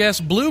next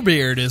guest,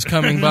 Bluebeard, is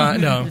coming by.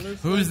 No.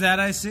 Who's that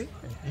I see?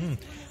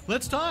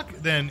 Let's talk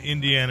then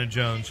Indiana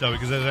Jones, shall we?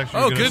 Because that's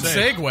actually Oh, what I was good gonna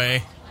say.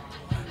 segue.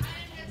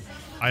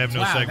 I have no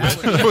Wow,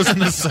 segue. That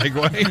wasn't a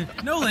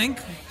segue. No link.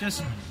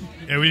 Just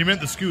Yeah, well, you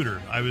meant the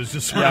scooter. I was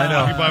just Yeah, I know.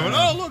 walking by and went,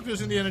 oh, look,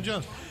 there's Indiana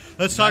Jones.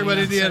 Let's talk about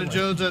Indiana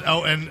Jones.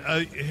 And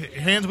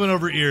hands went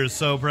over ears,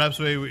 so perhaps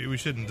we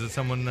shouldn't. Does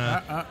someone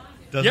doesn't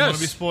Yes. want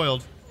to be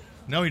spoiled?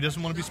 No, he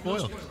doesn't want to be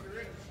spoiled.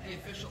 The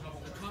official,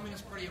 the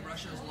Communist Party of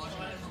Russia is lodging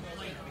a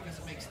complaint because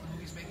it makes the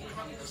movies making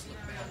communists look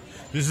bad.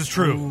 This is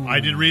true. I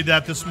did read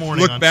that this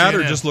morning. Look on bad or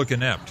CNN. just look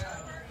inept?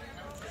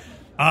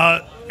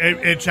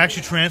 It's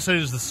actually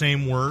translated as the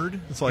same word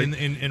It's like-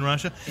 in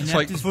Russia. Inept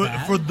like- is For,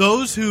 bad? for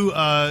those who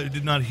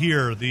did not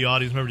hear the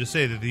audience member just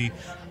say that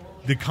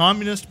the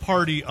Communist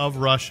Party of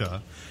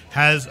Russia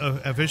has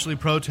officially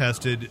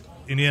protested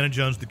Indiana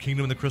Jones: The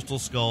Kingdom of the Crystal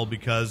Skull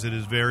because it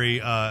is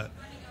very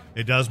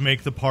it does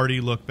make the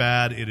party look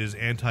bad. It is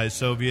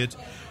anti-Soviet.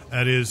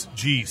 That is,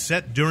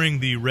 set during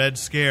the Red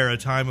Scare, a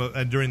time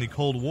of, during the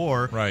Cold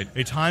War, Right.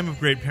 a time of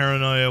great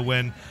paranoia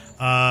when.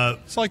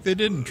 It's like they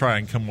didn't try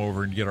and come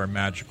over and get our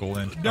magical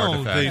No,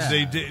 artifacts.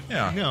 they did.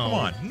 Yeah, no, come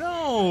on.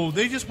 No,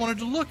 they just wanted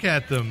to look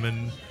at them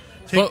and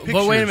take pictures.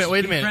 But wait a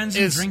minute. Be friends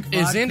and drink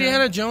Is vodka?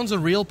 Indiana Jones a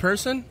real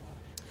person?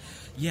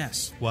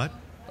 Yes. What?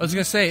 I was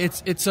gonna say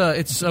it's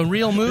a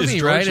real movie,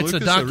 George right? It's a Lucas a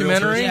real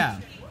documentary. Yeah.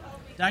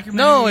 Documentary.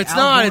 No, it's Al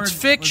not. Gore It's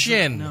was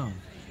fiction. No.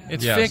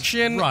 It's Yes.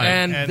 fiction, Right.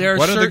 and And there are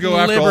why don't they certain go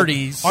after all-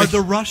 liberties. Are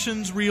the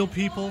Russians real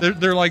people?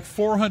 They're like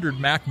 400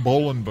 Mac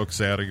Bolan books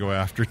they had to go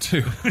after,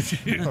 too.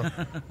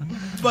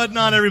 But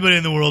not everybody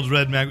in the world's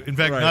read Mac. In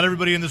fact, Right. not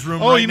everybody in this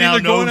room Oh, right you mean now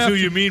they're going knows who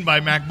after- you mean by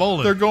Mac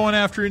Bolan. They're going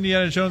after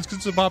Indiana Jones because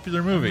it's a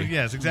popular movie.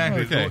 Yes,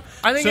 exactly. Okay.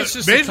 I think So it's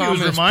just the basically it was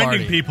Communist reminding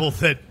Party. people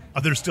that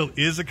there still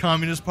is a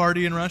communist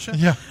party in Russia.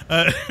 Yeah.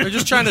 They're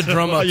just trying to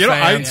drum up You know,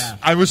 fans.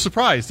 I was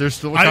surprised. There's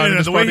still a I don't know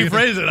Communist the way Party he in-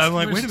 phrased it. I'm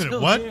like, We're wait a minute,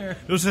 still what? here.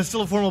 It was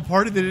still a formal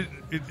party.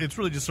 It's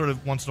really just sort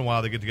of once in a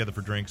while they get together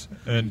for drinks.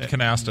 and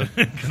Canasta.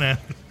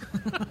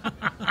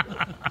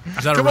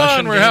 Is that Come a Russian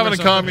on, we're game having or a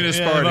something? communist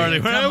Yeah, party.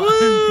 Woo,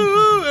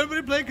 woo,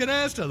 everybody play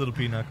canasta, little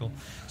pinochle.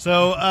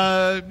 So,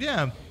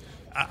 yeah.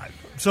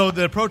 So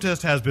the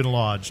protest has been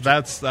lodged.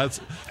 That's And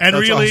that's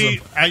really,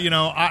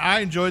 awesome. I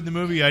enjoyed the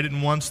movie. I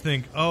didn't once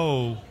think,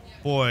 oh,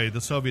 boy, the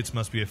Soviets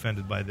must be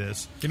offended by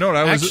this. You know what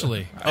I was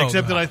Actually,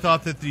 Except that I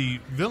thought that the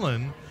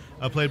villain,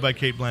 played by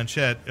Kate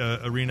Blanchett,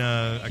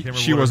 Irina, I can't remember.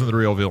 She what wasn't the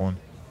real villain.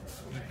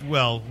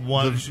 Well,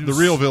 one. The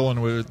real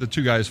villain were the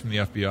two guys from the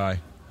FBI.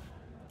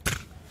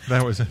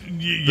 That was it.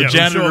 Yeah, The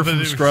janitor sure, from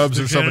but Scrubs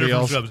the and somebody janitor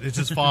from else. Scrubs. It's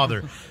his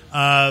father.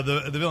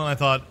 The villain. I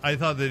thought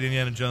that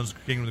Indiana Jones: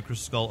 Kingdom of the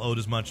Crystal Skull owed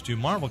as much to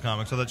Marvel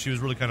Comics. I thought she was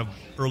really kind of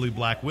early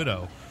Black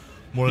Widow,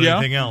 more than Yeah.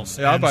 anything else.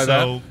 Yeah, I'll and buy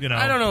so, that.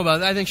 I don't know about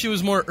that. I think she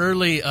was more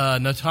early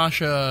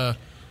Natasha,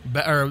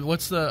 or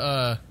what's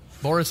the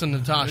Boris and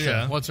Natasha?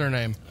 Yeah. What's her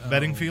name?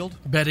 Bedingfield.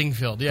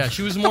 Bedingfield. Yeah,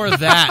 she was more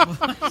that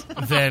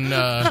than.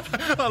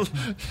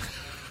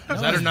 Is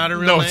that her not her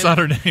real No, name? it's not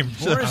her name.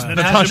 Boris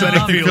Natasha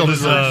Bedingfield Bedingfield is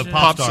is a a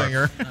pop pop star.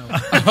 singer.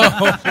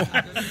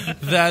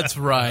 That's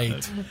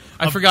right.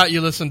 I forgot you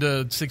listened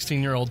to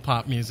 16-year-old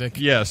pop music.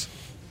 Yes.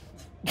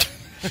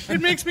 It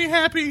makes me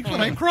happy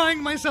when I'm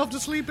crying myself to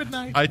sleep at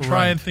night. I try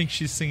Right. and think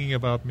she's singing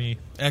about me.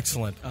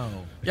 Excellent. Oh.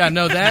 Yeah,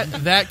 no, that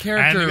And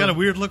character. you got a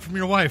weird look from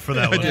your wife for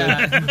that one.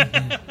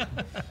 Yeah.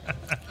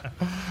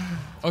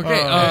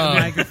 Okay.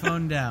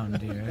 Microphone down,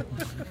 dear.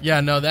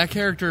 Yeah, no, that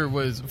character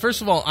was.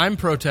 First of all, I'm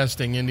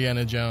protesting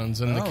Indiana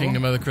Jones and the Oh.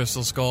 Kingdom of the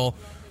Crystal Skull,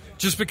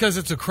 just because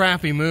it's a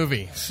crappy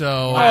movie.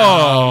 So,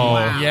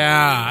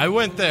 yeah, I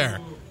went there.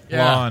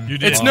 Yeah. Lon. You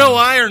did. It's no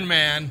Iron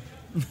Man.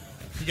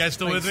 You guys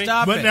still with me?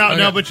 Stop But it. now,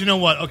 Okay. but you know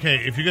what? Okay,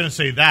 if you're going to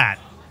say that,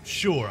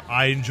 sure.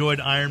 I enjoyed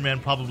Iron Man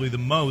probably the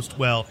most.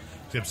 Well,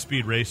 except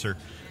Speed Racer.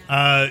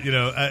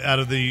 Out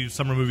of the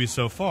summer movies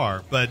so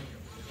far, but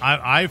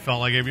I felt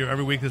like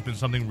every week there's been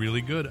something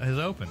really good has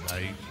opened.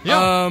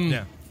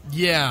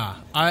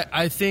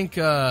 I think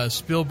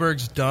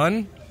Spielberg's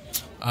done.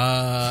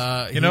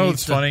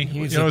 It's funny. He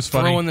needs to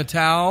throw in the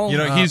towel.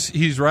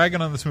 He's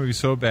ragging on this movie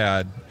so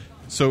bad.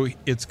 So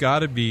it's got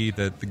to be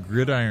that the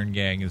Gridiron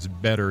Gang is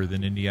better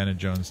than Indiana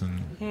Jones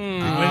and.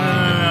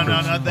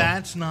 No,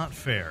 that's not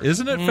fair.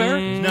 Isn't it fair?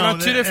 No,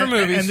 two different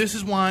movies. And this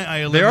is why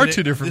I they are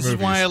two different movies. This is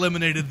why I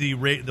eliminated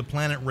the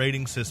Planet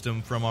rating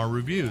system from our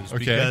reviews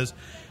because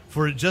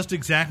for just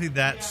exactly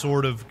that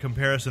sort of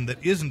comparison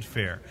that isn't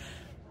fair.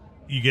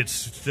 You get,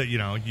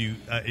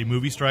 a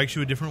movie strikes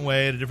you a different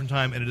way at a different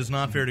time, and it is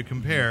not fair to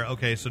compare.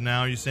 Okay, so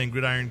now you're saying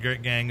Gridiron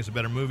Gang is a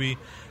better movie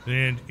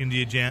than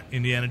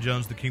Indiana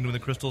Jones: The Kingdom of the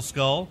Crystal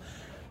Skull.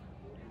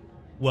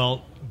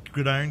 Well,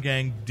 Gridiron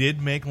Gang did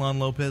make Lon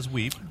Lopez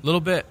weep. A little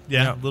bit.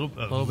 Yeah, a little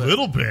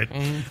bit.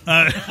 Mm-hmm.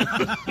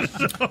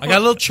 I got a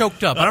little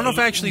choked up. I don't know if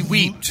I actually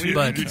wept,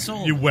 but...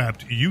 You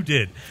wept. You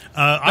did.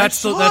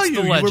 That's the legend.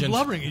 You were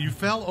blubbering. You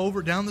fell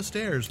over down the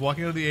stairs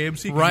walking out of the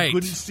AMC because you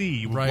couldn't see.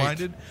 You were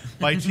blinded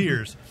by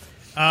tears.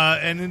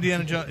 And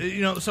Indiana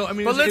Jones... so, I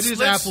mean, it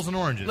is apples and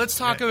oranges. Let's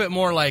talk a bit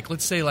more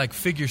let's say,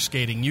 figure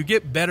skating. You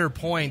get better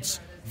points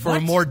for a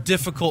more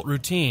difficult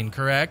routine,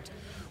 correct?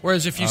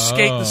 Whereas if you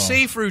skate the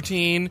safe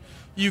routine,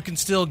 you can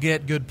still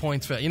get good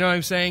points for that. You know what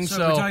I'm saying? So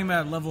we're talking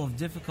about level of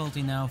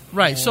difficulty now.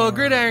 Right. So a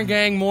Gridiron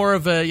Gang, more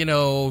of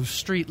a,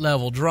 street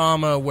level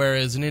drama,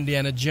 whereas an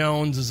Indiana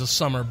Jones is a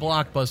summer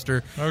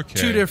blockbuster. Okay.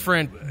 Two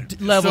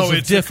different levels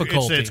of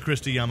difficulty. It's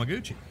Christy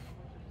Yamaguchi.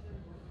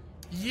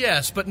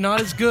 Yes, but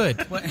not as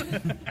good.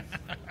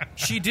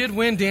 She did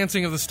win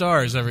Dancing of the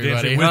Stars,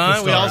 everybody. Dancing with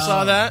the We all Stars.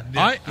 saw that?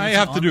 I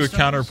have to do a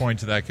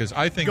counterpoint to that because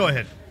I think... Go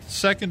ahead.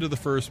 Second to the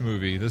first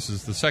movie. This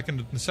is the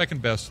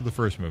second best to the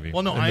first movie.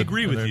 Well, no, I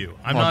agree with you.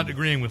 I'm not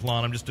agreeing with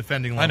Lon. I'm just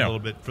defending Lon a little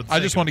bit. For the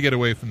I just want to get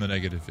away from the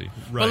negativity.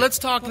 Right. But let's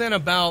talk then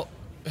about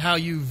how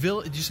you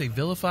did you say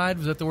vilified?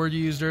 Was that the word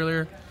you used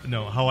earlier?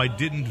 No, how I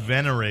didn't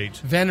venerate.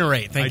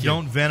 Thank you. I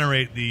don't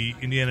venerate the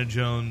Indiana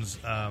Jones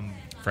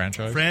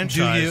franchise.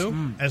 Do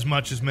you? As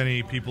much as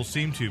many people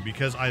seem to,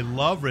 because I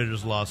love Raiders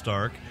of the Lost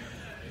Ark.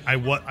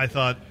 I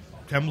thought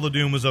Temple of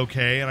Doom was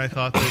okay, and I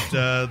thought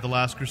that The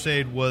Last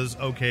Crusade was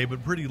okay, but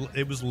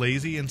it was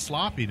lazy and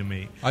sloppy to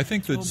me. I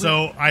think that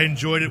so I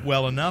enjoyed it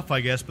well enough,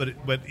 I guess. But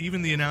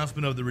even the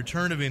announcement of the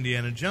return of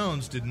Indiana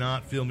Jones did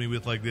not fill me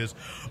with this.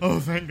 Oh,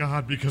 thank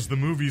God, because the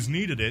movies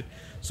needed it.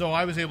 So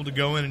I was able to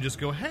go in and just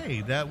go,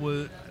 hey, that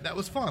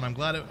was fun. I'm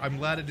glad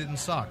it didn't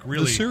suck.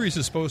 Really, the series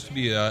is supposed to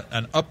be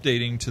an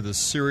updating to the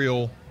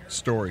serial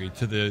story,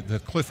 to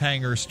the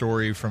cliffhanger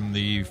story from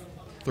the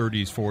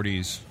 30s,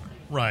 40s.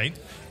 Right,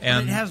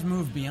 and it has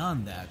moved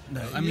beyond that.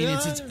 Though. I mean,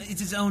 it's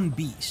its own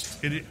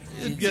beast.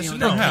 Yes,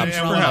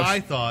 perhaps. What I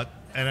thought,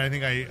 and I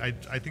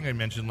think I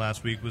mentioned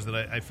last week, was that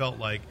I felt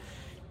like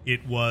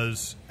it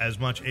was as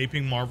much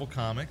aping Marvel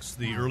Comics,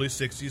 the early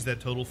 '60s, that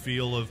total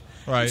feel of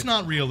it's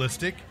not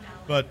realistic,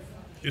 but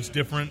it's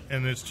different,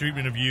 and its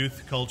treatment of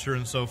youth, culture,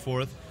 and so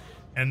forth.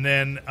 And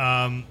then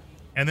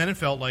it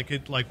felt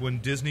like when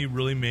Disney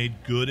really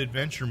made good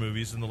adventure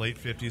movies in the late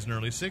 '50s and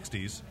early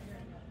 '60s.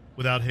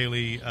 Without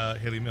Haley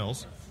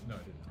Mills.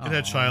 It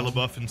had Shia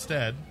LaBeouf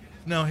instead.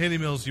 No, Haley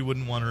Mills, you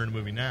wouldn't want her in a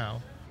movie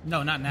now.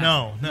 No, not now.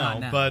 No. Not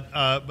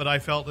now. But I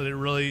felt that it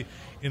really,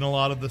 in a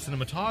lot of the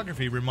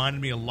cinematography,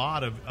 reminded me a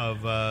lot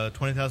of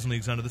 20,000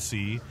 Leagues Under the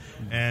Sea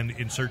and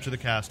In Search of the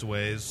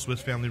Castaways,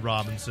 Swiss Family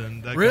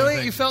Robinson. That really? kind of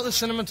thing. You felt the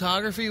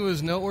cinematography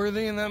was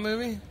noteworthy in that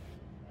movie?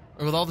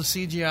 Or with all the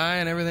CGI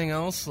and everything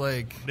else?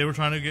 They were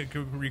trying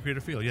to recreate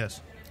a feel,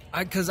 yes.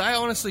 Because I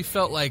honestly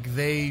felt like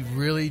they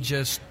really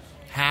just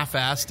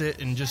half-assed it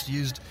and just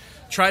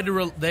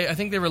I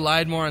think they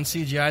relied more on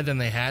CGI than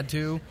they had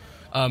to.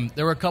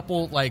 There were a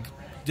couple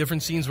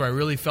different scenes where I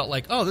really felt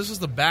like, oh, this is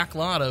the back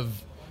lot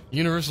of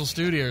Universal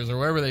Studios or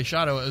wherever they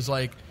shot it. It was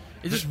it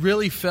just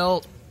really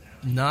felt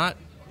not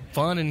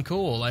fun and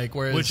cool.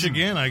 Which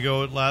again, I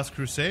go at Last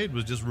Crusade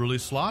was just really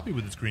sloppy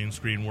with its green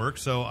screen work.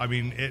 So I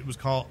mean, it was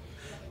the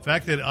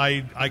fact that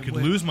I could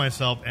lose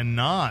myself and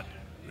not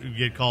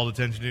get called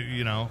attention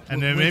to,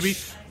 and then maybe.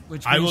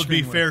 I will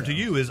be fair to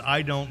you. Is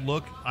I don't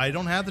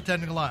have the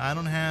technical eye. I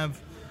don't have,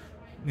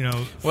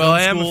 Well,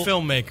 I am a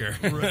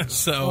filmmaker,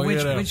 so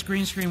which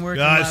green screen work?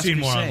 I've seen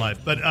More on Life,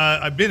 but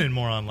I've been in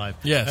More on Life.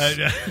 Yes,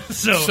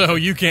 so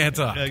you can't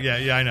talk.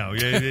 Yeah, I know.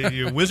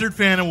 You Wizard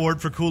Fan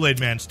Award for Kool-Aid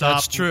Man. Stop.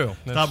 That's true.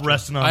 Stop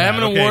resting on. I am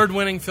that. an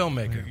award-winning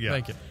filmmaker. Yeah.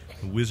 Thank you.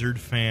 Wizard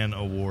Fan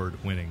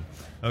Award winning.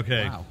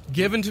 Okay. Wow.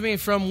 Given to me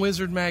from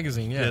Wizard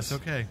Magazine. Yes.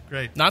 Okay.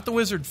 Great. Not the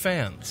Wizard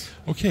fans.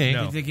 Okay.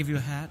 No. Did they give you a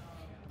hat?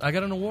 I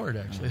got an award,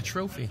 actually, a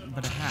trophy.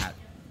 But a hat.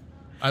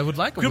 I would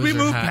like a Could Wizard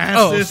we move hat.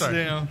 past this?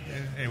 Sorry.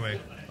 Anyway.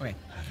 Okay.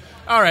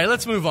 All right,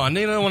 let's move on.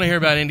 You don't want to hear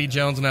about Indy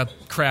Jones and how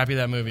crappy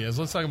that movie is.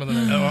 Let's talk about the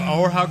next one.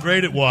 Or how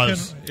great it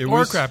was.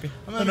 Or crappy.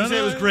 I'm not going to say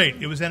it was great.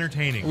 It was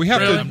entertaining. We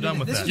have Really? I'm done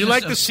with that. You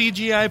like the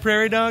CGI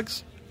prairie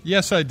dogs?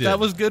 Yes, I did. That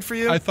was good for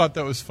you? I thought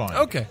that was fun.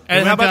 Okay.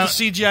 And how went about down-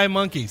 the CGI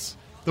monkeys?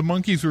 The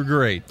monkeys were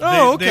great.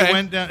 Oh, They okay.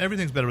 went down.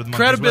 Everything's better with the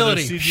monkeys.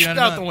 Credibility. whether it's CGI or Out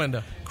not. the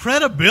window.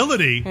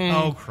 Credibility?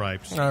 Oh,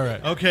 cripes. All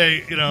right.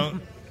 Okay,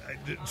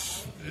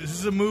 this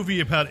is a movie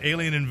about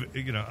alien,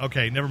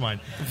 okay, never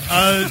mind.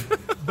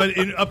 But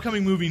in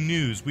upcoming movie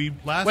news,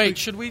 last Wait,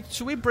 week...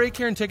 should we break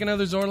here and take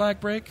another Zorlak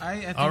break? I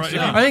think All right, so.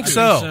 I think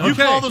so. You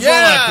Okay. call the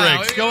Yeah. Zorlak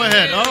breaks. Go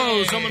ahead.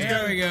 Oh, someone's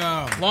There we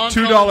go. long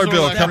 $2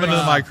 bill Zorlak coming to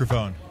the breaks.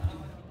 microphone.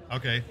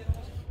 Okay.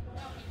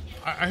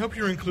 I hope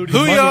you're including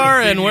Who you some of the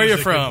are and where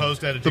figures you're that from. can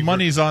post-edit The you.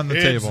 money's on the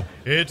table.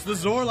 It's the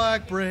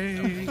Zorlak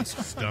break.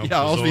 Stump Yeah,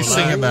 I'll the be Zorlak.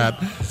 singing that.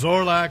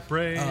 Zorlak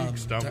break.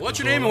 Stump What's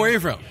the your name and where you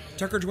from?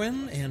 Tucker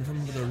Dwin, and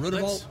from the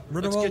Let's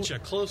Rudaval. get you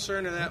closer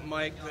into that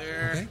mic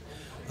there.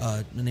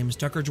 Okay. The name is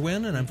Tucker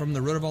Dwin, and I'm from the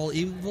Rudaval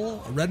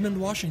Evil, Redmond,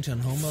 Washington,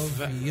 home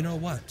of you know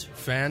what.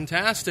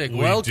 Fantastic. We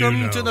Welcome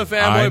do know. to the I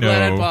Fanboy know.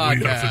 Planet We are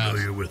podcast.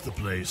 familiar with the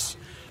place.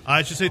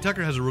 I should say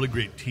Tucker has a really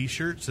great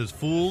T-shirt. It says,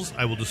 "Fools,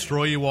 I will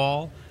destroy you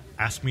all.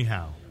 Ask me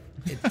how."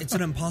 It's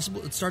an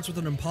impossible. It starts with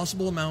an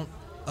impossible amount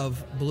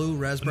of blue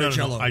raspberry No,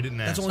 cello. I didn't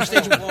That's ask. only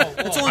stage one.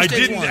 That's only I stage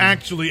didn't one.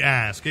 actually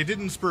ask. It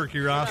didn't spur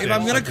curiosity. If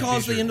I'm going Like to the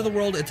cause the T-shirt. end of the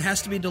world, it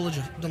has to be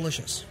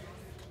delicious.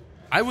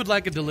 I would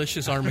like a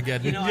delicious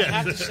Armageddon. I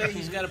have to say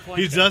he's got a point.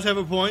 He does have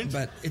a point.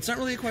 But it's not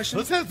really a question.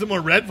 Let's have some more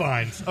red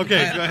vines.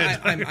 Okay, go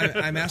ahead.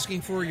 I'm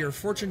asking for your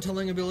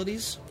fortune-telling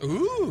abilities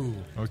Ooh.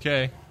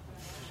 Okay.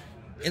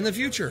 in the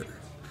future.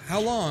 How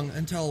long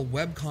until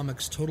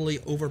webcomics totally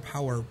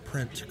overpower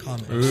print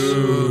comics?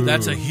 Ooh,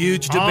 that's a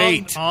huge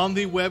debate. On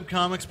the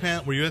webcomics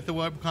panel. Were you at the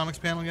webcomics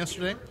panel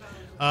yesterday?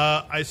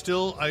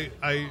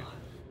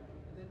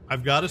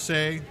 I've got to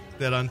say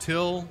that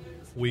until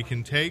we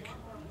can take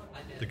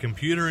the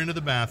computer into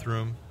the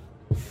bathroom,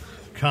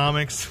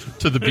 comics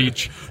To the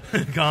beach.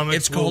 comics.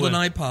 It's called will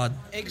an win. iPod.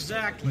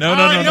 Exactly. No.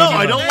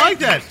 I don't like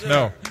that.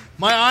 No.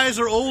 My eyes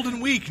are old and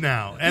weak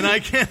now, and I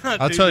cannot.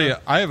 I'll do tell that. you,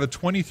 I have a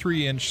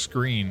 23-inch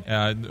screen,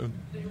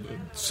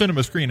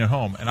 cinema screen at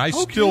home, and I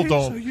still Okay,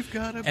 don't. so you've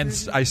got a and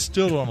big- I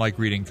still don't like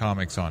reading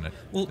comics on it.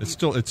 Well, it's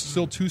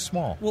still too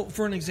small. Well,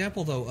 for an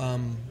example, though,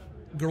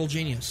 Girl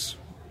Genius.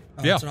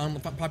 Yeah. It's an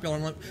popular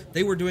online.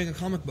 They were doing a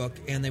comic book,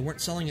 and they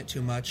weren't selling it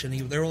too much, and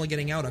they were only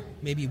getting out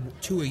maybe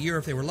 2 a year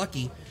if they were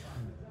lucky.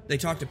 They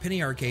talked to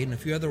Penny Arcade and a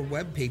few other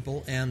web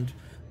people, and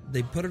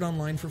they put it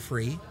online for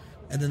free,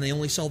 and then they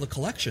only sell the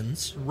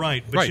collections.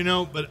 Right, but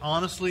Right. but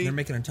honestly, They're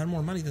making a ton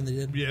more money than they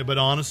did. yeah, but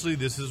honestly,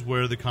 this is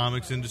where the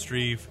comics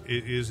industry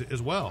is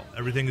as well.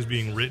 Everything is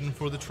being written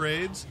for the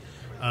trades,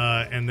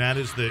 and that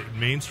is the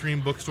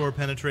mainstream bookstore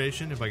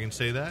penetration, if I can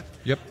say that.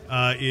 Yep.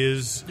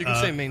 Is You can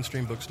say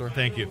mainstream bookstore.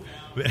 Thank you,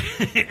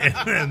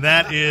 and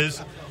that is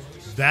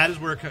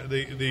where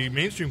the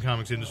mainstream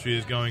comics industry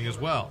is going as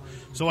well.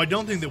 So I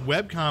don't think that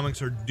web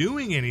comics are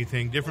doing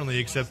anything differently,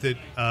 except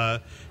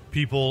that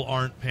people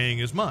aren't paying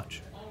as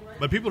much.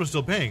 But people are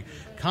still paying.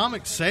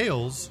 Comic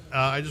sales,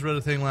 I just read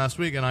a thing last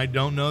week, and I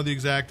don't know the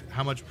exact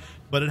how much,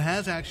 but it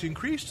has actually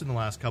increased in the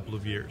last couple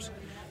of years.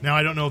 Now,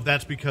 I don't know if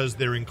that's because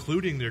they're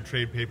including their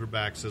trade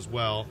paperbacks as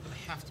well.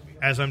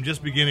 As I'm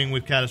just beginning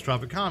with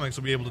Catastrophic Comics,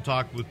 I'll be able to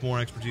talk with more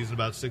expertise in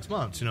about 6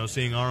 months,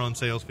 seeing our own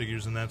sales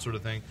figures and that sort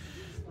of thing.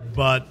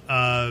 But,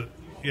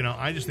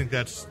 I just think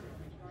that's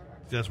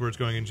where it's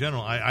going in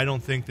general. I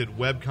don't think that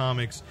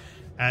webcomics,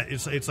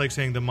 it's like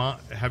saying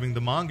having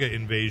the manga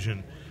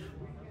invasion.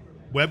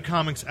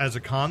 Webcomics as a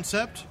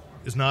concept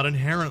is not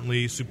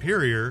inherently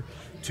superior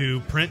to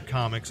print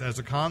comics as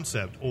a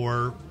concept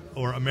or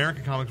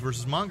American comics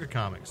versus manga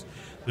comics.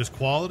 There's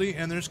quality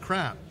and there's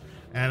crap.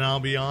 And I'll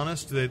be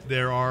honest that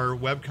there are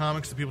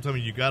webcomics that people tell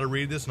me, you got to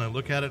read this, and I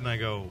look at it and I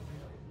go,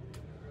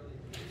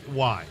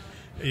 why?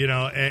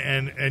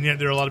 And yet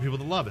there are a lot of people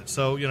that love it.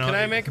 So, Can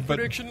I make a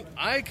prediction?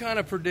 I kind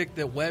of predict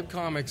that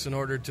webcomics, in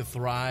order to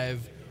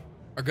thrive,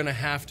 are going to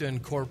have to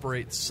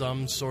incorporate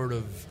some sort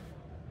of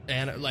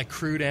like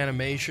crude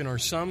animation or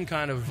some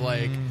kind of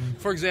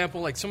for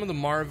example, like some of the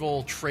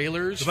Marvel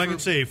trailers. If I can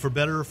say, for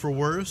better or for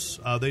worse,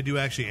 they do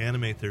actually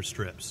animate their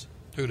strips.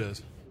 Who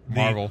does?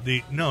 Marvel.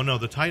 The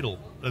title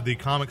of the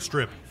comic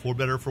strip, For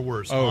Better or for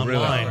Worse, Oh,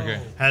 really? online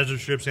Okay. has their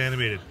strips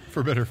animated.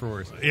 For better or for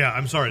worse. Yeah,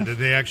 I'm sorry.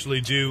 They actually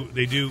do.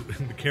 They do.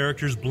 The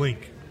characters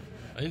blink,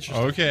 Interesting.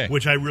 Okay.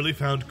 which I really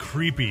found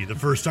creepy the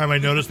first time I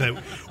noticed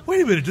that.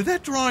 Wait a minute, did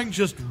that drawing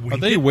just wink Are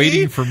they at me?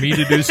 waiting for me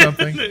to do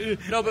something?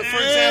 No, but for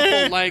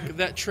example, like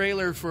that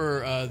trailer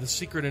for the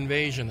Secret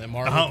Invasion that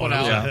Marvel put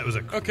out. Yeah, that was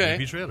a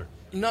creepy trailer.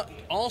 Not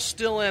all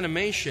still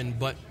animation,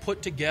 but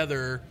put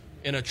together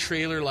in a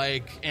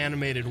trailer-like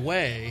animated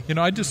way.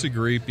 I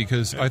disagree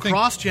because I think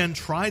CrossGen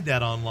tried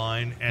that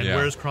online, and Yeah.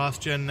 where's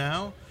CrossGen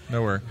now?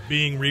 nowhere.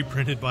 Being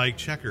reprinted by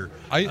Checker.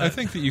 I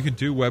think that you can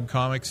do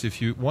webcomics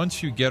if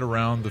once you get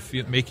around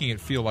making it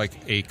feel like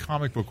a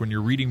comic book when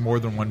you're reading more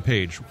than one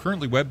page.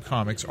 Currently,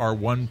 webcomics are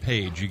one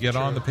page. You get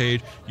on the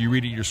page, you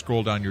read it, you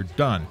scroll down, you're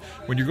done.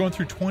 When you're going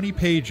through 20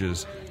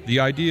 pages, the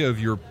idea of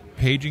your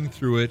paging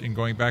through it and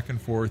going back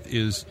and forth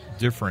is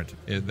different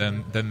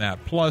than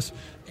that. Plus,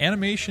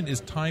 animation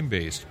is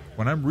time-based.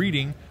 When I'm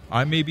reading,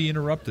 I may be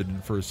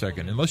interrupted for a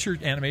second. Unless your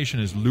animation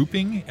is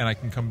looping and I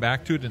can come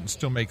back to it and it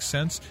still makes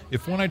sense.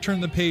 If when I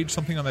turn the page,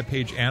 something on that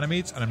page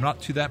animates and I'm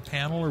not to that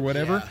panel or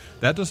whatever,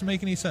 that doesn't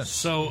make any sense.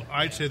 So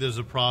I'd say there's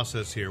a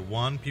process here.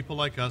 One, people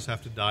like us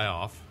have to die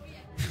off.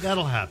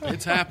 That'll happen.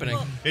 It's happening.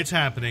 It's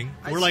happening.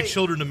 We're like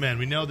children of men.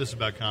 We know this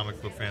about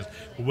comic book fans.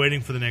 We're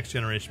waiting for the next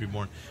generation to be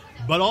born.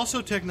 But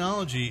also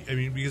technology, I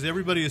mean, because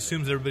everybody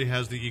assumes everybody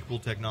has the equal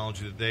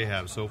technology that they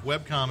have. So if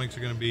webcomics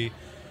are going to be...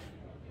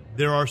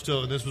 There are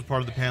still, and this was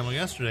part of the panel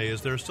yesterday,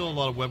 is there are still a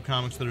lot of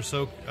webcomics that are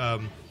so...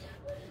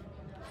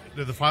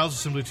 the files are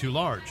simply too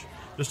large.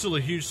 There's still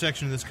a huge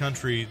section in this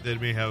country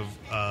that may have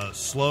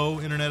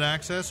slow internet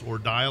access or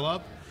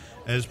dial-up,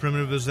 as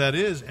primitive as that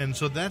is, and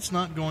so that's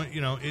not going,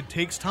 it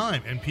takes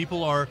time, and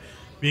people are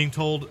being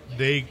told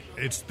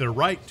it's their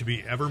right to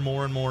be ever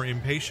more and more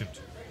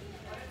impatient.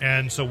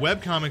 And so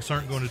webcomics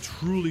aren't going to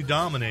truly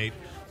dominate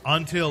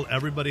until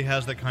everybody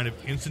has that kind of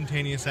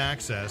instantaneous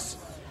access,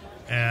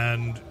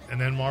 and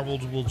then Marvel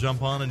will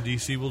jump on and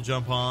DC will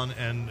jump on,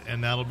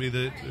 and that'll be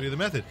the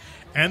method.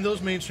 And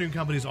those mainstream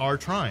companies are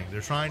trying.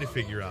 They're trying to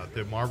figure out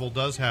that Marvel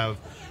does have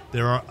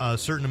a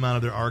certain amount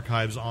of their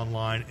archives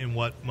online in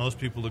what most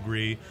people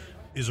agree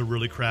is a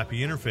really crappy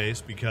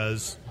interface,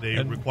 because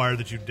they require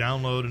that you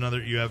download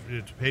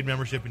it's a paid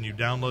membership, and you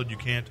download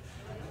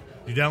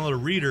a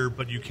reader,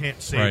 but you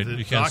can't save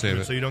the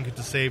document, so you don't get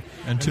to save.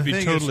 And to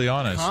be totally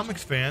honest,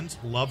 comics fans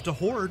love to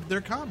hoard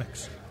their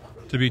comics.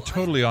 To be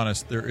totally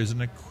honest, there is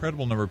an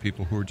incredible number of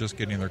people who are just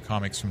getting their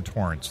comics from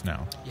torrents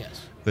now.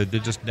 Yes. They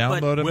just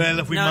download them. Well,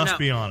 if we must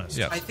be honest.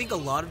 Yes. I think a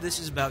lot of this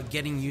is about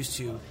getting used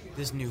to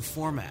this new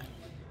format.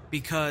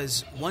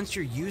 Because once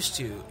you're used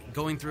to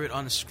going through it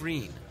on a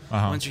screen,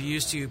 once you're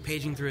used to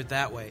paging through it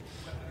that way,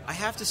 I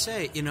have to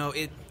say,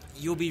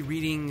 you'll be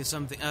reading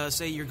something,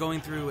 say you're going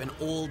through an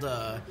old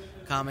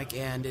comic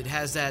and it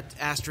has that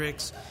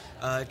asterisk,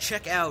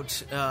 check out,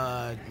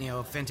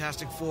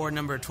 Fantastic Four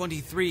number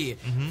 23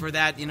 for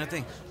that,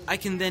 thing. I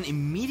can then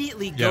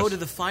immediately go to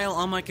the file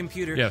on my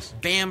computer,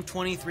 bam,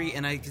 23,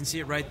 and I can see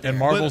it right there. And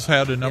Marvel's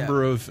had a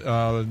number of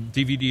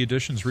DVD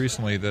editions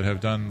recently that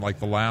have done like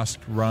the last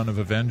run of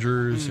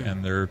Avengers,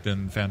 and there have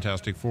been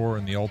Fantastic Four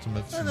and the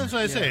Ultimates. And that's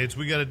what I say.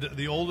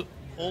 The old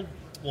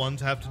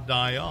ones have to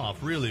die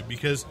off, really,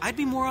 because I'd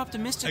be more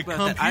optimistic about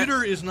that. A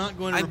computer is not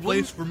going to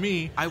replace, for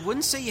me... I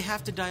wouldn't say you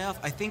have to die off.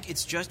 I think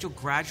it's just you'll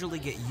gradually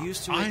get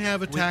used to it. I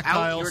have a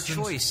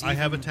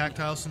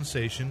tactile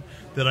sensation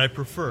that I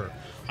prefer.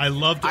 I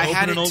love to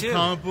open an old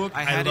comic book.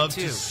 I love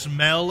to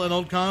smell an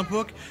old comic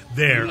book.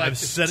 I've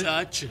said it.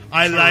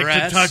 I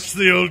like to touch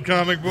the old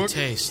comic book. The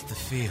taste, the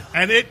feel.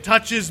 And it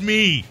touches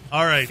me.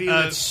 All right.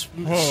 Feel its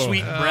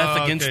sweet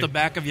breath against the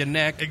back of your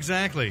neck.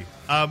 Exactly.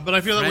 But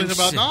I feel that way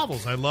about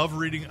novels. I love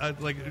reading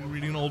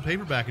reading an old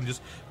paperback and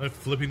just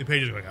flipping the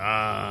pages going,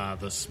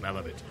 the smell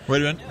of it.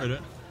 Wait a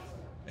minute.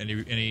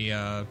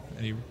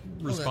 Any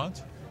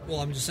response? Well,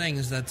 I'm just saying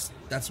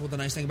that's what the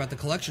nice thing about the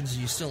collections is.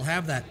 You still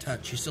have that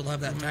touch. You still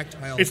have that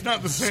tactile. It's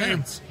not the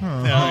same.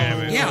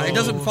 Yeah, it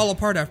doesn't fall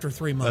apart after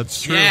 3 months.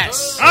 That's true.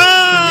 Yes.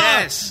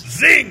 Yes.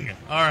 Zing.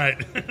 All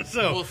right.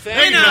 So,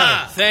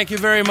 thank you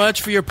very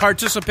much for your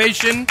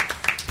participation.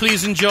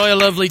 Please enjoy a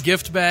lovely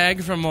gift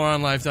bag from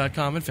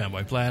moreonlife.com and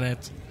Fanboy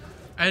Planet.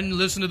 And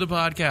listen to the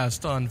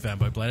podcast on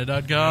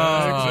fanboyplanet.com.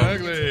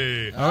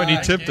 Exactly. Oh, and he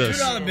tipped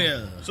us. $2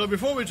 bill. So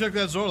before we took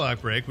that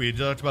Zorlak break, we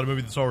talked about a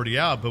movie that's already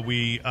out, but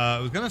we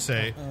was going to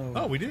say...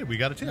 we did. We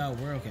got a tip. No,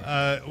 we're okay.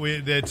 I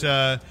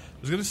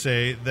was going to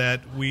say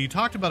that we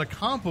talked about a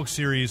comic book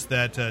series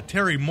that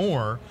Terry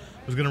Moore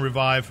was going to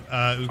revive.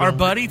 Our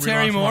buddy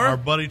Terry Moore? Our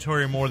buddy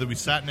Terry Moore that we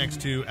sat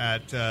next to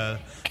at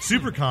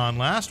SuperCon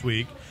last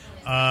week.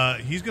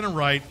 He's going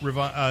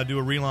to do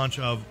a relaunch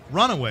of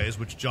Runaways,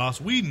 which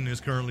Joss Whedon is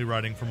currently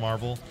writing for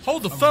Marvel.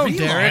 Hold the phone,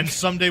 Derek. And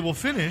someday we'll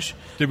finish.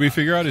 Did we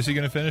figure out, is he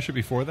going to finish it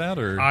before that?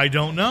 Or I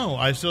don't know.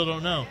 I still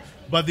don't know.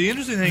 But the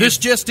interesting thing is,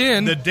 just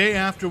in, the day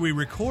after we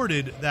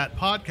recorded that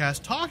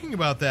podcast talking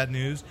about that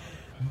news,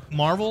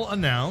 Marvel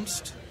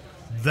announced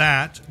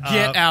that...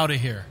 Get out of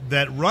here.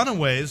 That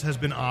Runaways has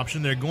been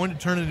optioned. They're going to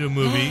turn it into a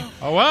movie.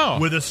 Oh, wow.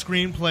 With a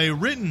screenplay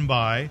written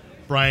by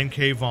Brian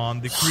K. Vaughan,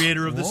 the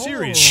creator of the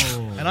series.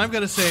 And I've got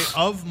to say,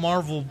 of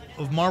Marvel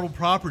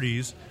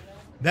properties,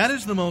 that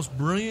is the most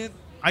brilliant.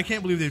 I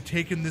can't believe they've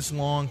taken this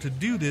long to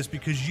do this,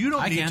 because you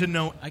don't need to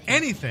know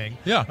anything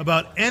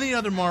about any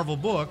other Marvel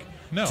book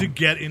to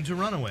get into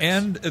Runaways.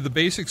 And the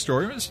basic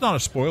story, it's not a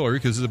spoiler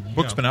because the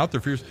book's been out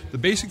there for years, the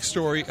basic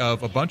story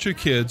of a bunch of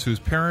kids whose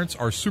parents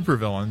are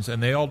supervillains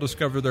and they all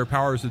discover their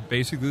powers at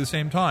basically the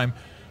same time.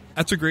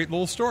 That's a great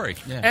little story.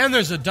 Yeah. And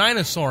there's a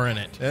dinosaur in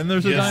it. Right,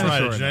 a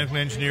genetically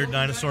engineered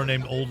dinosaur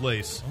named Old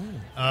Lace.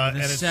 And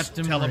it's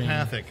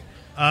telepathic.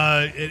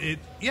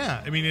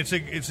 Yeah, I mean, it's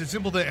a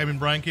simple thing. I mean,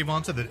 Brian K.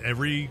 Vaughan said that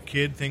every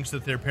kid thinks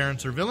that their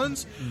parents are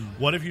villains.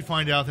 What if you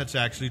find out that's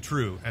actually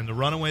true? And the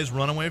runaways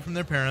run away from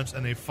their parents,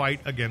 and they fight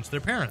against their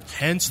parents.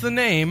 Hence the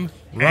name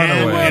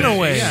Runaways.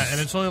 Runaways. Yeah, and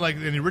it's only like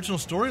the original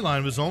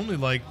storyline was only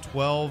like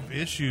 12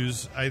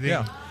 issues, I think.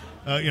 Yeah.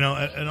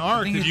 An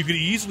arc that you could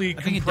easily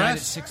I think it died at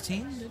compress.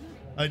 16, didn't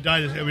it?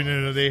 I mean,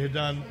 no, they had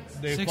done.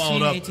 They 16,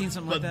 followed up, 18,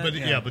 something like but, that?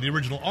 But Yeah. but the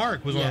original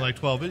arc was only like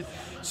 12.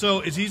 So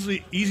it's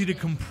easy to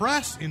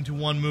compress into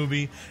one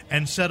movie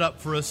and set up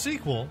for a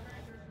sequel.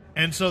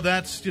 And so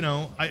that's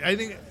I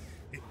think.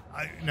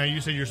 Now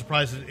you said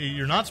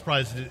you're not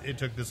surprised it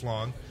took this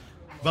long,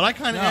 but I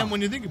kind of am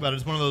when you think about it.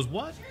 It's one of those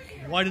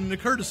why didn't it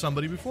occur to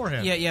somebody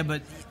beforehand? Yeah,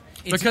 but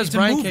because it's a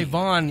Brian movie. K.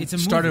 Vaughan It's a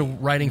started movie.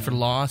 writing for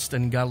Lost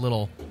and got a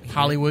little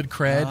Hollywood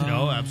cred.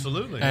 No,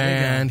 absolutely.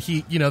 And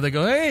he, they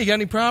go, hey, you got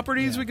any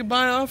properties we can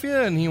buy off you?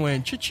 And he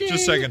went, cha-ching.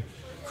 Just a second.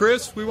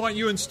 Chris, we want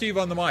you and Steve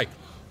on the mic.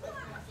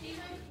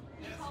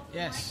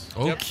 Yes.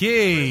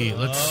 Okay,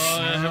 let's.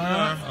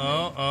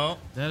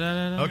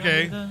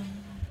 Okay.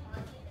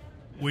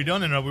 We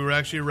don't interrupt. We were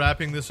actually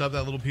wrapping this up,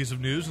 that little piece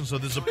of news, and so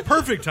this is a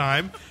perfect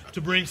time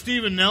to bring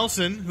Stephen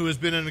Nelson, who has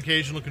been an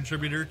occasional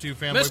contributor to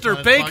Fanboy Mr.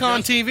 Planet's BAYCON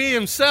podcast, TV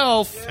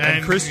himself.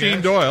 And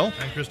Christine Doyle.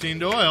 And Christine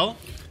Doyle.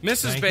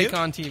 Mrs.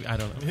 BAYCON TV. I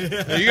don't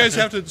know. You guys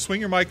have to swing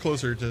your mic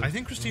closer to. I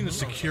think Christine is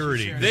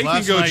security. They can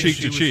Last go night cheek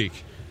she to was- cheek.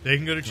 They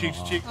can go to cheek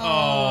to cheek.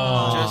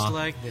 Oh, Just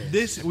like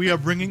this. we are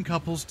bringing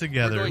couples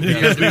together. We're going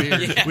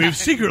together. We've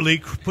secretly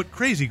put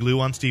crazy glue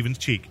on Steven's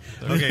cheek.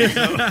 Okay,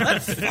 so,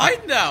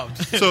 Find out.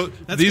 So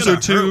these gonna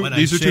are two. hurt when I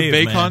These are two shave,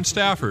 BAYCON man.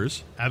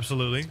 staffers,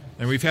 absolutely,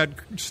 and we've had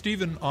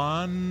Stephen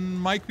on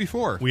mic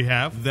before. we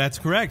have. That's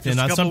correct. Just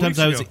And a couple sometimes weeks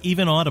I was ago.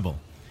 even audible.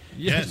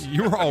 Yes,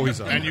 you were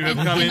always on. And you have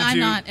And, come and into. I'm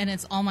not, and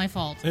it's all my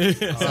fault. So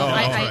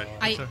right.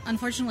 I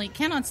unfortunately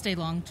cannot stay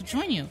long to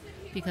join you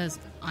because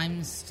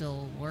I'm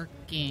still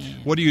working.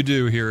 What do you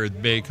do here at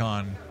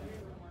BAYCON?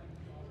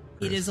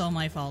 It is all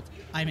my fault.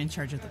 I'm in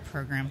charge of the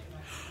program.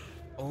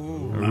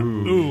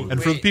 Ooh.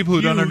 And for the people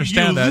who don't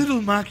understand you that,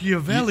 little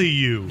Machiavelli,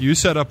 you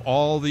set up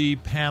all the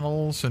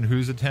panels and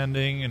who's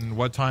attending and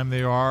what time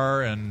they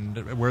are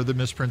and where the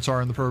misprints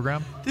are in the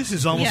program. This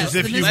is almost Yes, as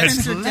if the you had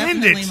misprints are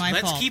planned definitely it. my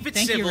Let's fault. keep it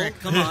Thank you, civil. Rick.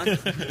 Come on.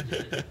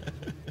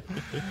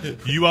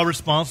 You are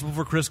responsible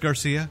for Chris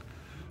Garcia.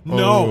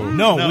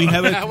 No, we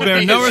have That would bear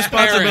be no his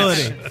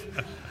responsibility.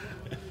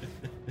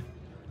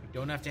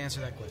 Don't have to answer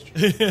that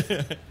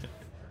question.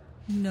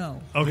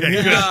 No.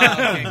 Okay,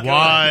 good.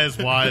 Wise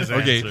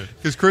Okay, answer.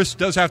 because Chris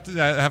does have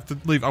to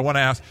leave. I want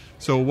to ask.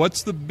 So,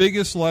 what's the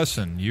biggest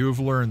lesson you've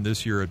learned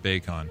this year at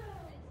BAYCON?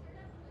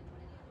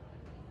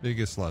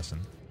 Biggest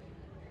lesson.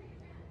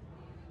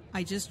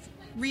 I just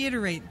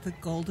reiterate the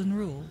golden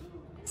rule: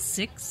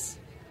 6,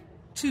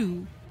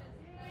 2,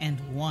 and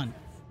 1.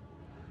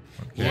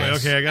 Boy,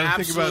 okay, I got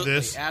to think about Absolutely.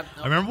 this. I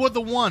remember what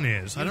the one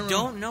is. I You don't.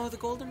 don't know the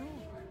golden rule.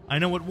 I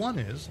know what one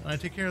is, and I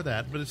take care of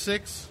that. But it's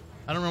 6.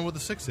 I don't remember what the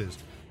 6 is.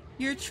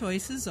 Your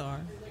choices are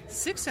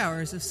 6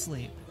 hours of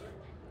sleep,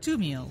 2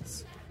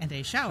 meals, and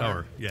a shower.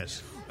 Shower.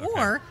 Yes.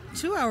 Or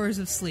 2 hours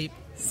of sleep,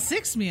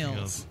 6 meals,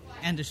 Meals.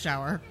 and a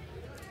shower.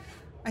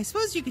 I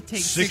suppose you could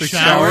take 6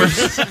 showers.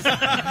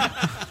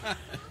 showers.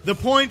 The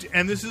point,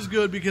 and this is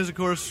good because, of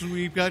course,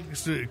 we've got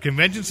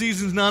convention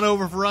season's not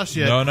over for us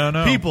yet.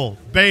 No. People,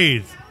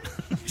 bathe.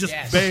 Just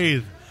Yes.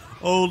 bathe.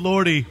 Oh,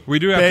 Lordy. We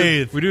do have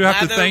bathe. to. We do have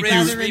to Lather, thank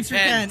rinse, you.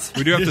 repent.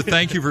 We do have to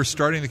thank you for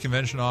starting the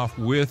convention off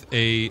with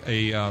a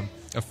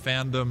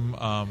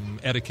fandom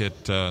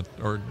etiquette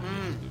or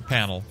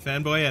panel.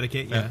 Fanboy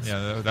etiquette, yes.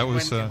 Yeah, that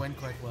was It went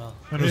quite well.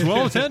 it was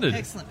well attended.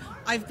 Excellent.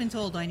 I've been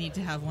told I need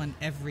to have one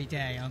every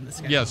day on the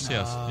schedule. Yes,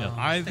 yes, yeah.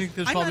 I think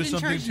there's I'm probably not in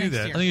something charge to next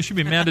that. year. I think it should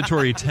be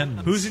mandatory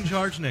attendance. Who's in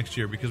charge next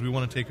year? Because we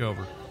want to take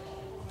over.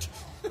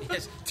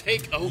 Yes,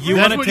 take over. You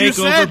That's want to what take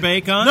you over said.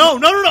 BAYCON? No.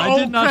 I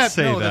did not crap.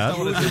 say No, that. that's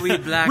not what I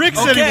said. Black Rick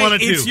said he Okay, wanted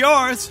to. it's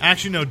yours.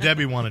 Actually, no,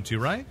 Debbie wanted to,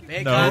 right?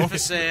 Bacon No. for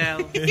sale.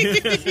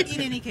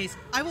 In any case,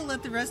 I will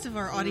let the rest of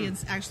our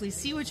audience actually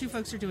see what you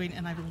folks are doing,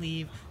 and I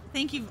believe.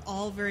 Thank you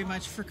all very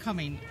much for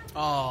coming.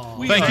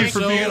 Oh, Thank you are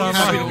for so being on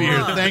happy my to be here.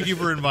 much. Thank you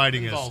for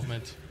inviting us.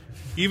 Involvement.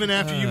 Even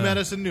after you met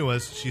us and knew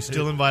us, she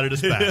still invited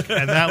us back,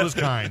 and that was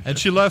kind. And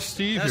she left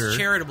Steve that's here.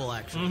 charitable,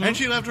 actually. And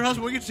she left her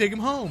husband. We get to take him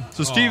home.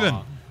 So Stephen,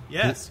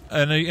 Yes.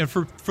 and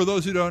for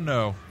those who don't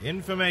know,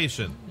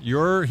 Information. you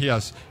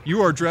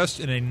are dressed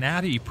in a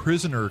natty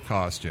prisoner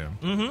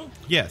costume.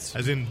 Yes.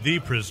 As in the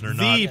prisoner,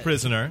 The not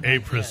prisoner. a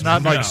prisoner.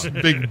 Not like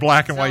big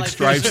black and It's not white like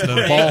stripes and a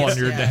Vegas, ball on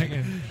your yeah. neck.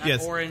 Not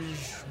Yes. orange.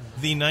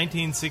 The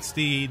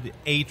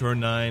 1968 or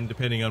 9,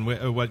 depending on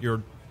what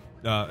your,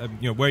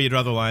 where you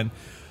draw the line,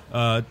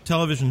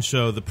 television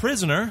show The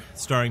Prisoner,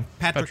 starring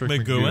Patrick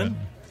Patrick McGowan. McGowan.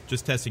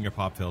 Just testing your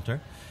pop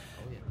filter.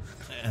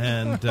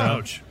 And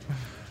Ouch.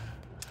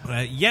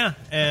 yeah,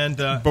 and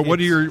But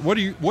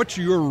what's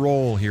your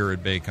role here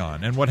at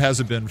BAYCON, and what has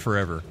it been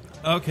forever?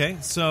 okay?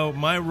 So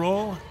my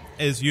role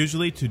is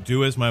usually to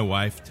do as my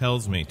wife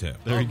tells me to.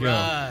 There you go.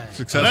 Right.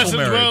 Successful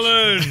Lessons well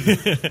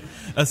marriage. learned.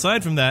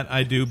 Aside from that,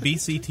 I do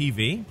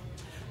BCTV.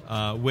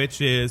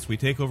 which is we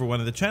take over one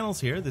of the channels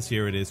here. This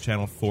year it is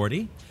Channel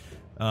 40.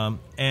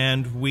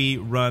 And we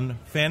run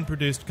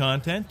fan-produced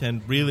content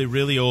and really,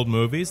 really old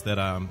movies that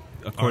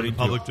according in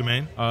public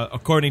domain?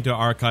 According to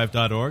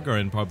archive.org are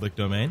in public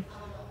domain,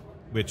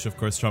 which, of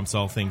course, trumps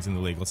all things in the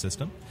legal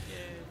system.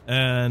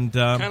 And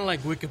kind of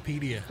like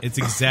Wikipedia. It's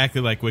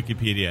exactly like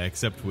Wikipedia,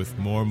 except with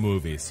more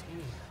movies.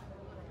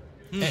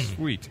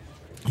 Sweet.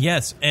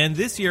 Yes, and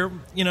this year,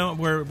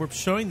 we're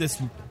showing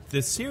this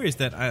series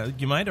that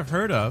you might have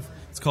heard of.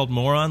 It's called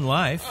More on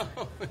Life.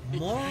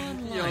 More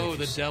on Life. Yo,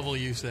 the devil,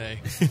 you say.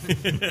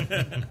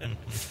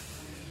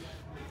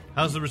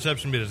 How's the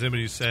reception been? Has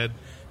anybody said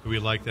that we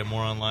like that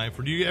More on Life?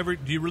 Or do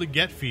you really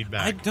get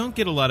feedback? I don't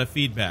get a lot of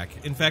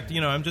feedback. In fact,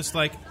 I'm just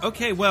like,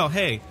 okay, well,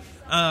 hey,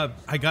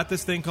 I got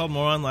this thing called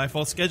More on Life.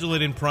 I'll schedule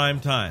it in prime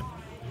time.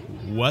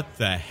 What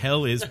the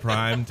hell is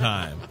prime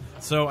time?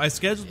 So I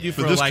scheduled you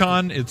for this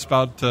con. It's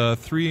about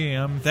 3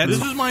 a.m.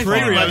 This is my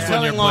theory. I was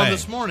telling Lon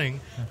this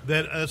morning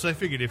that, as I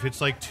figured, if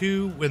it's like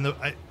 2 when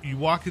you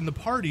walk in the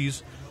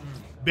parties,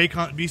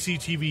 BC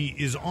TV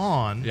is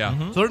on. Yeah.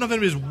 So I don't know if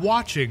anybody's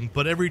watching,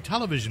 but every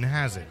television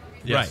has it.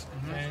 Yes.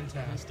 Right.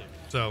 Fantastic.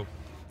 So,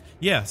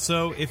 yeah.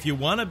 So if you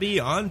want to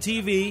be on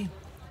TV,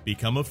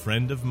 become a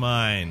friend of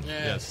mine.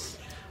 Yes.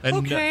 And,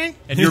 okay.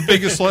 And your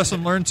biggest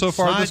lesson learned so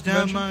far this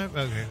convention?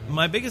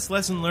 My biggest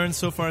lesson learned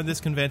so far in this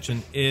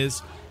convention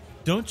is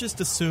don't just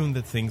assume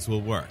that things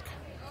will work.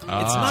 It's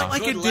not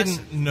like you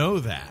didn't know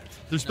that.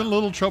 There's been a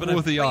little trouble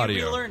with the audio.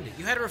 You relearned it.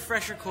 You had a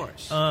refresher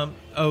course. A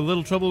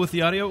little trouble with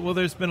the audio? Well,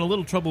 there's been a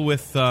little trouble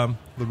with the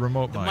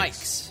remote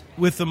mics.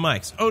 With the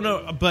mics. Oh,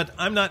 no, but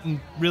I'm not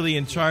really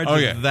in charge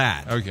of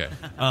that. Okay.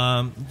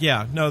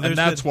 Yeah, no. And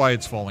that's why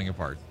it's falling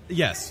apart.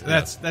 Yes,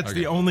 that's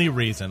the only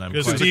reason I'm.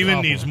 Because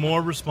Steven needs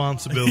more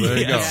responsibility. There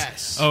you go.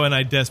 Yes. Oh, and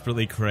I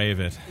desperately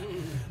crave it.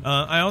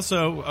 I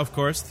also, of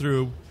course,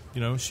 through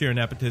sheer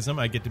nepotism,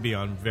 I get to be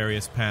on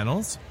various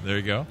panels. There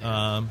you go.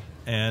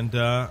 And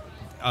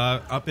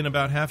up in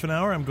about half an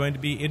hour, I'm going to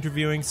be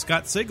interviewing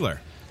Scott Sigler.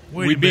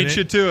 We beat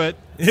you to it.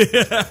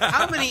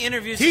 How many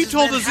interviews? He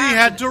told us he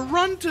had to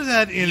run to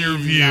that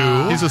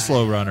interview. He's a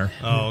slow runner.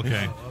 Oh,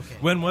 okay.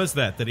 When was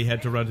that he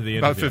had to run to the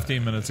interview? About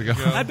 15 minutes ago.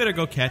 I better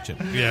go catch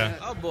him. Yeah.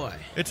 Oh boy.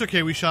 It's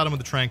okay. We shot him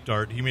with a trank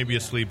dart. He may be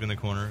asleep in the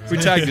corner. We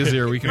tagged his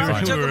ear. We can It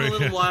find took him. him a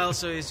little while,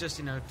 so he's just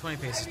 20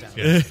 paces down.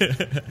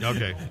 Yeah.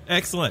 Okay.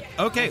 Excellent.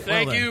 Okay.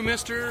 Thank you,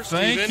 Mr.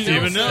 Thank you.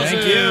 Steven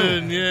Nelson.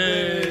 Thank you.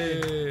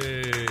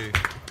 Yay.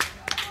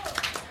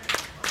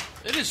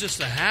 It is just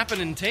a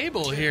happening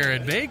table here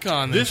at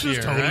BAYCON this year.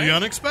 This is totally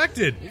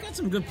unexpected. You got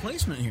some good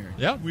placement here.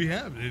 Yeah. We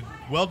have.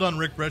 Well done,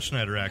 Rick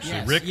Bretschneider, actually.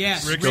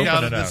 Yes. Rick Scoping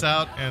scouted it this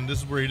out, and this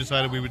is where he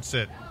decided we would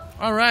sit.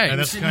 All right. And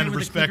that's Sitting kind here of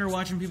with the respect. clicker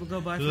watching people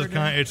go by for a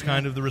It's day.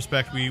 kind of the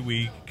respect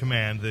we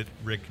command that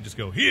Rick can just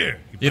go here.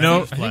 You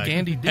know, I think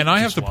Andy did And I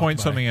have just to walk point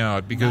by. something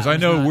out because No, I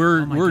know it's not.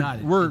 we're Oh my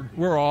God.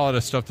 we're all out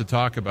of stuff to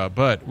talk about,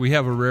 but we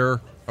have a rare,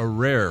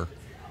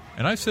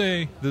 and I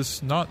say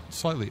this not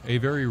slightly, a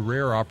very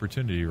rare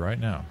opportunity right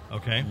now.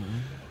 Okay.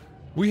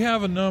 We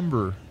have a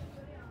number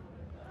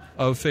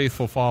of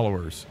faithful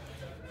followers,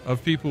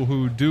 of people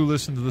who do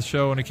listen to the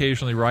show and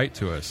occasionally write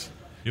to us.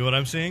 You know what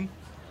I'm seeing?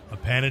 A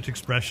panicked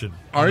expression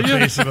Are on the you?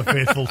 face of a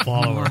faithful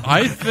follower.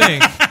 I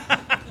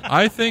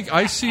think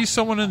I see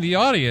someone in the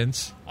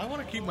audience. I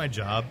want to keep my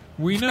job.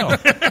 We know.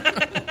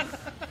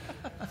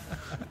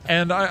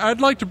 And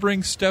I'd like to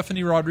bring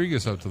Stephanie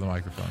Rodriguez up to the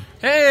microphone.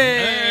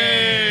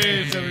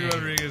 Hey, Stephanie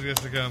Rodriguez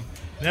gets to come.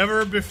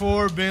 Never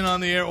before been on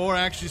the air or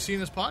actually seen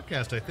this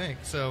podcast, I think.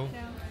 So,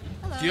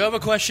 Do you have a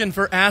question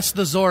for Ask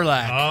the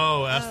Zorlak?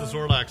 ask the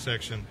Zorlak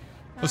section.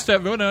 Well,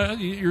 Steph,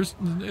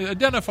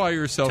 identify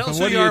yourself. Tell us and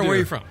who what you are, do? where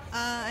you're from.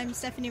 I'm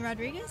Stephanie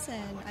Rodriguez,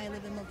 and I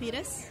live in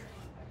Milpitas,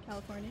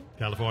 California.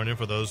 California,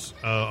 for those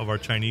of our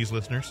Chinese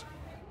listeners.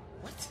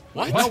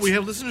 What? Well, we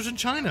have listeners in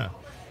China.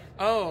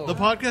 Oh. The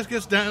podcast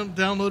gets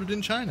downloaded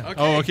in China. Okay.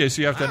 Oh, okay.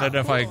 So you have to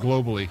identify it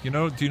globally.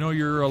 Do you know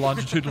your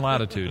longitude and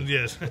latitude?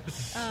 Yes.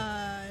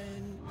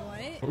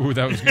 What? Ooh,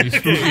 that was going to be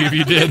spooky if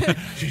you did.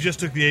 She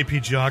just took the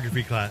AP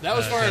Geography class. That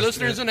was for our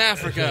listeners in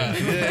Africa.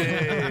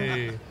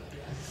 Yay.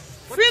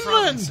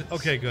 Finland!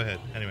 Okay, go ahead.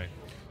 Anyway.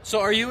 So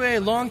are you a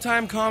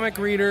longtime comic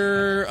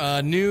reader,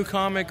 a new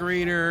comic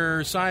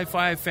reader,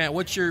 sci-fi fan?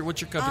 What's your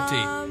cup of tea?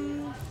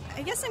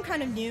 I guess I'm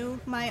kind of new.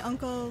 My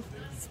uncle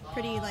is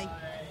pretty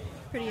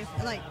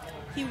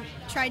he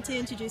tried to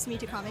introduce me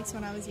to comics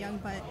when I was young,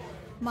 but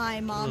my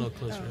mom... A little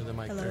closer to the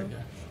mic hello. there, yeah.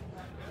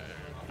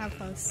 How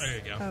close? There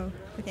you go. Oh,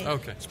 okay.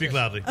 Okay. Speak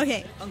loudly.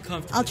 Okay.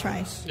 Uncomfortable. I'll try.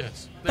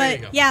 Yes. There But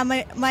you go. yeah,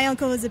 my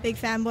uncle was a big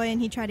fanboy,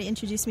 and he tried to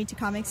introduce me to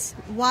comics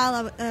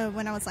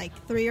when I was like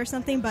 3 or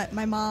something. But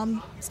my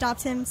mom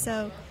stopped him,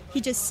 so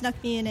he just snuck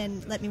me in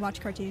and let me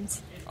watch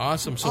cartoons.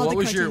 Awesome. So all what the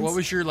was your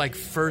cartoons. like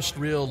first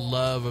real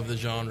love of the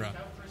genre?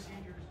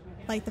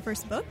 Like the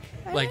first book.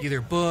 I Like read.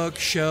 either book,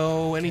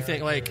 show,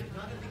 anything like.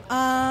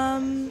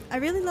 I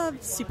really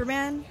loved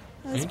Superman.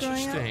 When I was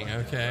growing up. Interesting.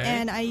 Okay.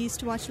 And I used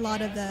to watch a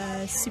lot of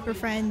the Super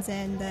Friends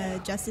and the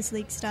Justice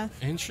League stuff.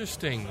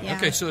 Interesting. Yeah.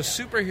 Okay, so a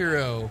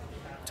superhero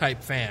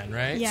type fan,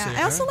 right? Yeah, So,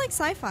 I also like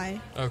sci-fi.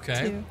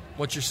 Okay. too.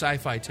 What's your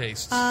sci-fi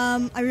tastes?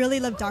 I really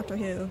love Doctor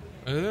Who.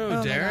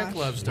 Oh, Derek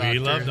loves Doctor Who. We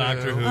love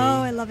Doctor Who.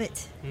 Oh, I love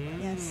it.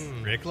 Yes.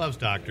 Rick loves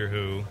Doctor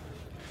Who.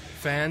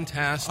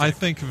 Fantastic. I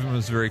think of him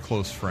as a very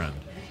close friend.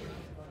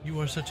 You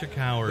are such a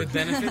coward. With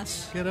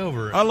benefits? Get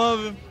over it. I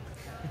love him.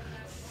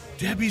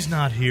 Debbie's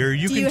not here.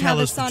 You Do can you tell have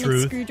a us the sonic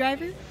truth.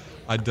 screwdriver?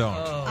 I don't.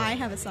 I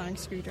have a sonic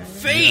screwdriver.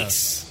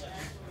 Face!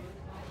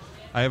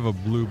 I have a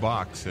blue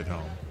box at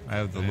home. I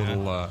have the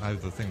little. I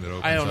have the thing that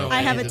opens. I don't know. up. I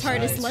have a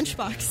TARDIS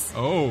lunchbox.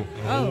 Oh.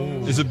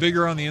 Oh. Is it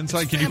bigger on the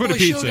inside? Can you put a Fanboy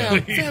pizza Showdown.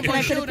 in? Can I Fanboy put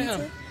a Showdown.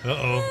 pizza?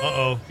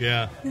 Uh-oh.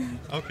 Yeah.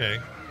 Okay.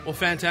 Well,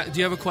 fantastic. Do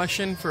you have a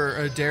question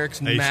for Derek's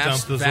Hey,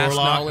 vast Stump the Zorlak.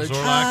 knowledge?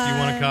 Zorlak, you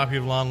want a copy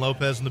of Lon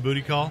Lopez and the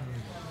Booty Call?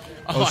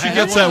 Oh, she I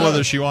gets have that one.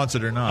 whether she wants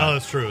it or not. Oh,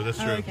 that's true. That's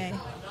true. Oh, okay. Do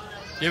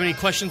you have any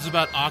questions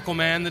about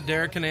Aquaman that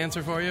Derek can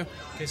answer for you?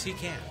 Because he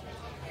can.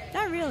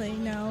 Not really,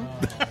 no.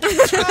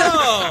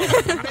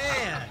 Oh,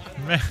 man.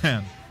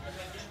 Man.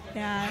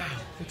 Yeah.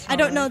 I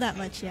don't know that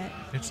much yet.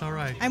 It's all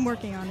right. I'm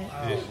working on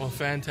it. Well,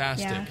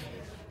 fantastic. Yeah.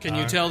 Can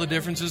you tell the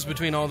differences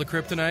between all the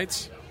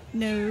kryptonites?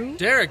 No.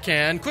 Derek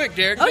can. Quick,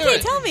 Derek, do Okay,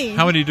 it. tell me.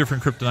 How many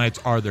different kryptonites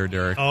are there,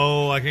 Derek?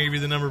 Oh, I can't give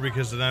you the number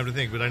because I don't have to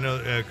think. But I know,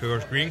 of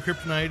course, green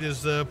kryptonite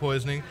is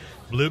poisoning.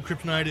 Blue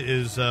kryptonite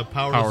is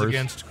powerless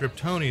against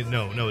Kryptonians.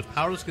 No, it's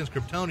powerless against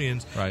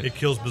Kryptonians. Right. It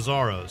kills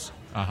Bizarros.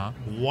 Uh-huh.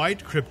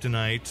 White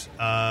kryptonite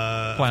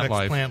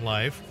affects plant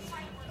life.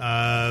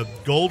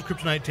 Gold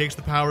kryptonite takes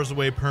the powers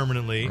away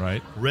permanently.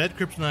 Right. Red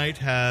kryptonite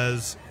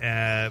has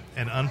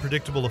an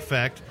unpredictable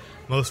effect,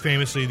 most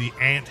famously the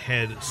ant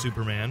head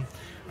Superman,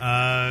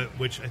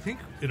 which I think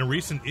in a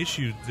recent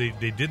issue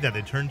they did that.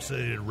 They turned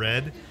it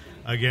red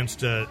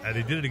against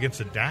they did it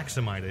against a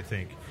Daxamite, I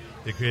think.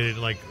 They created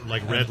like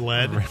red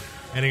lead,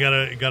 and he got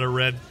a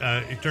red.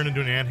 It turned into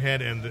an ant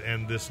head,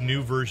 and this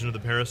new version of the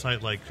parasite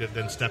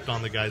then stepped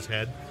on the guy's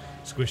head,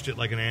 squished it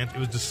like an ant. It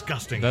was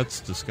disgusting. That's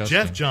disgusting.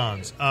 Jeff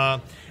Johns.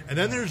 And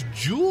then there's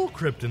jewel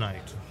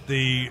kryptonite,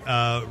 the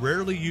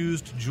rarely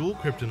used jewel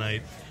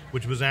kryptonite,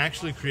 which was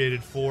actually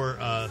created for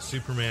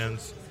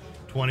Superman's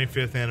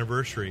 25th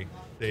anniversary.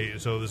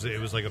 It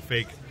was like a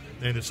fake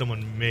thing that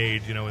someone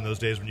made, in those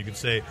days when you could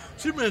say,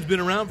 Superman's been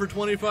around for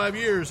 25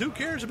 years. Who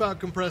cares about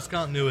compressed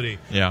continuity?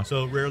 Yeah.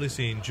 So rarely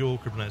seen jewel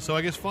kryptonite. So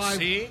I guess 5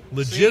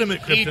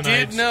 legitimate kryptonites. He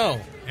did know.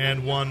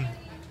 And one.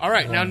 All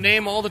right, now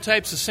name all the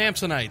types of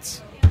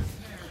Samsonites.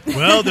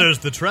 Well, there's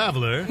the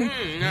Traveler. All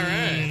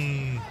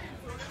right.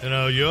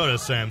 You're a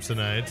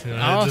Samsonite. It's as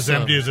Awesome.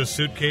 empty as a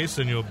suitcase,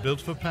 and you're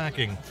built for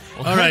packing.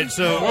 All right,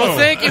 so... Well,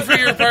 thank you for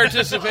your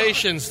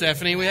participation,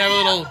 Stephanie. We have a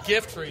little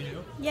gift for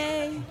you.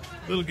 Yay.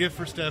 Little gift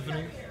for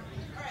Stephanie.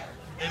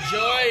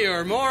 Enjoy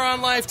your More on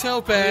Life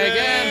tote bag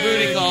and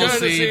booty call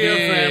CD. Courtesy of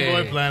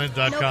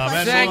fanboyplanet.com.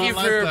 No Thank you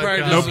for your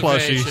No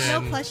participation. plushies.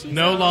 No plushies.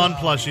 No lawn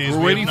plushies. We're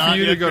We waiting have for not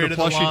you to yet go to created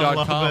the Lon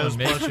plushie.com Lopez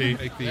and plushie.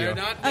 make They're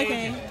the... not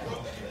Okay.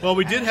 Well,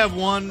 we did have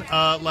one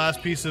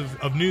last piece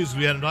of news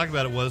we hadn't talked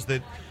about. It was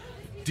that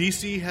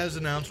DC has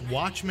announced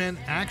Watchmen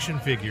action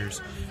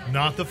figures.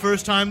 Not the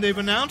first time they've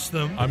announced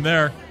them, I'm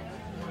there.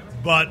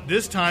 but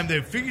this time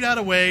they've figured out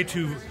a way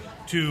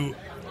to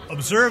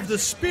observe the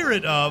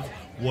spirit of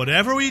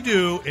whatever we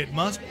do, it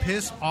must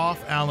piss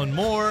off Alan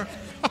Moore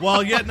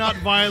while yet not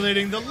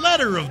violating the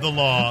letter of the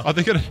law. Are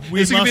they going to...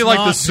 We Is it going to be must like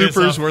the not piss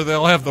Supers off- where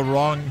they'll have the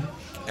wrong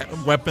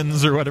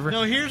weapons or whatever?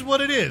 No, here's what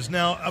it is.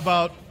 Now,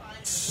 about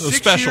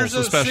specials,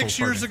 6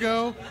 years pardon.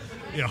 ago,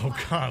 oh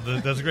God,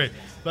 that's great.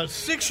 About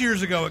 6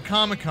 years ago at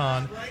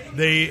Comic-Con,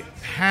 they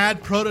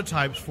had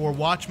prototypes for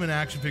Watchmen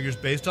action figures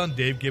based on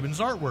Dave Gibbons'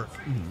 artwork.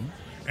 Mm-hmm.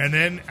 And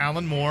then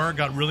Alan Moore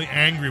got really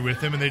angry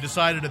with him, and they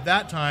decided at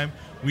that time,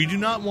 we do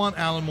not want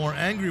Alan Moore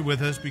angry with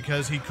us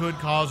because he could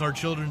cause our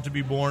children to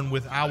be born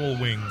with owl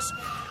wings.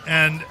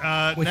 And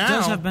Which now,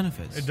 does have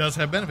benefits. It does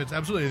have benefits,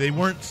 absolutely. They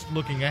weren't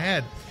looking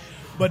ahead.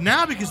 But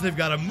now, because they've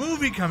got a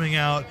movie coming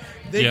out,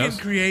 they Yes.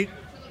 can create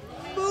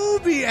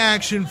movie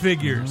action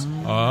figures.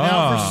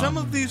 Now, for some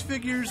of these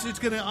figures, it's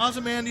going to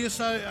Ozymandias,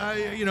 not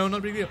a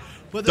big deal.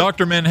 But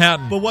Dr.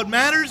 Manhattan. But what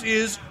matters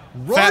is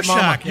Fat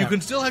Mama, Rorschach. yeah. You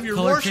can still have your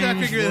Color Rorschach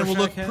change, figure, and it will look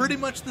Rorschach head. pretty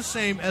much the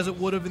same as it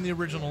would have in the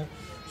original.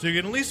 So you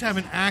can at least have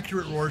an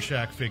accurate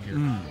Rorschach figure.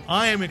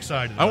 I am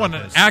excited I about want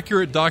an this.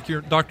 accurate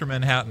Dr.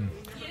 Manhattan.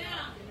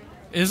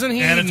 Isn't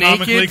he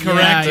Anatomically naked? correct.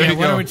 Yeah, There you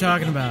what go. are we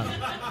talking about?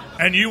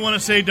 And you want to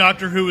say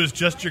Doctor Who is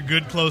just your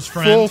good close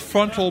friend? Full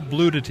frontal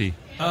bludity.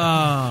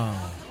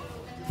 Oh.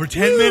 For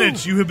 10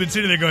 minutes, you have been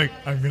sitting there going,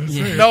 I'm going to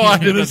say it. No, I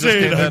I'm going to didn't. say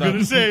it. Just I'm came going to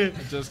up. say it.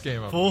 It just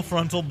came up. Full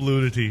frontal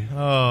bludity.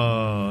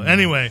 Oh.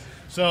 Anyway,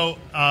 so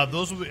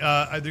those will be,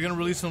 they're going to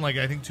release them, I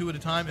think 2 at a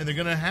time, and they're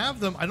going to have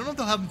them. I don't know if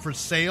they'll have them for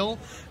sale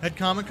at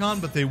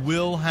Comic-Con, but they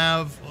will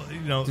have,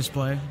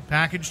 Display.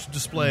 packaged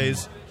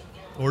displays.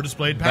 Or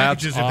displayed That's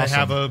packages if they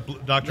have a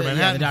Dr. Yeah,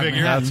 Manhattan the Dr.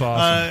 figure. Manhattan. That's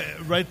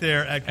awesome. Right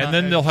there at And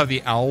then they'll have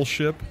the owl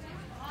ship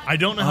I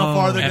don't know how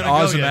far they're and going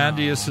to go yet.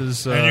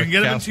 Ozymandias' And you can get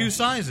them in castle. 2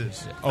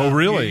 sizes. Oh,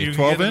 really? You can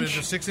 12 get them inch? in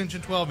a 6-inch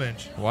and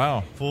 12-inch.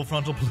 Wow. Full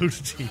frontal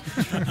bludity.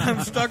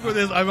 I'm stuck with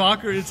this. I'm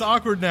awkward. It's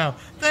awkward now.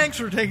 Thanks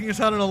for taking us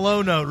out on a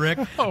low note, Rick.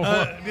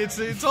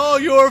 It's all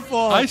your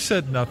fault. I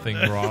said nothing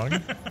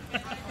wrong.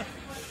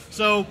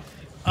 So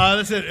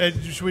that's it.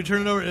 Should we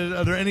turn it over?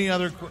 Are there any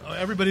other?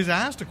 Everybody's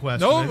asked a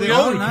question. No,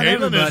 Caitlin not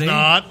everybody. is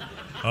not.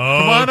 Oh,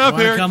 Come on up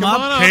here. come Come up?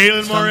 on up.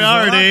 Caitlin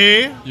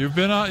Moriarty. You've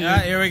been on. Yeah,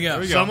 here we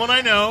go. Someone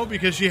I know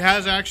because she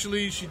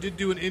did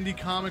do an indie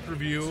comic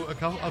review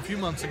a few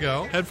months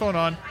ago. Headphone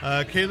on.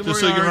 Caitlin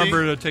Just so you Moriarty can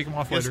remember to take them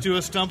off Let's later. do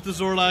a Stump the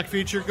Zorlak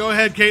feature. Go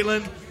ahead,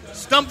 Caitlin.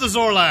 Stump the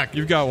Zorlak.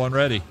 You've got one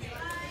ready.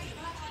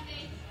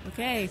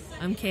 Okay,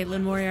 I'm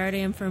Caitlin Moriarty.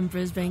 I'm from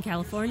Brisbane,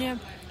 California.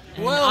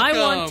 And Welcome. I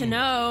want to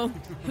know,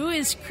 who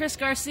is Chris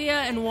Garcia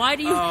and why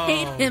do you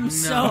hate him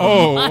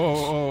so much?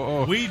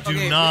 Oh. We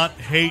do not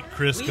hate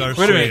Chris Garcia.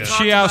 Wait a minute.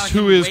 Talked She asked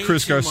about who him is way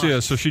Chris too Garcia,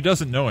 much. so she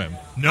doesn't know him.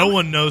 No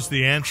one knows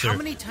the answer. How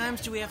many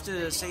times do we have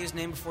to say his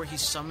name before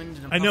he's summoned?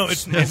 In a I know public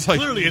it's space? like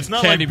clearly it's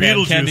not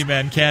Candyman, like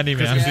Beetlejuice.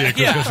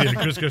 Candyman.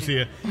 Chris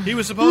Garcia. He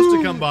was supposed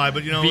to come by,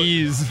 but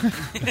Bees.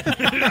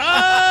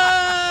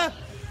 I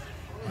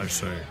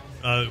say,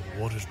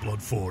 what is blood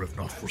for if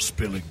not for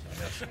spilling?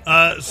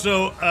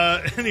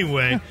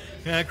 Anyway,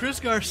 Chris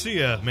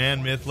Garcia,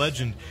 man, myth,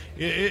 legend,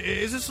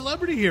 is a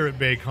celebrity here at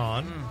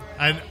BAYCON.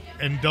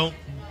 And don't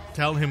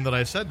tell him that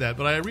I said that,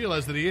 but I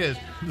realize that he is.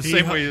 The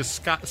same way as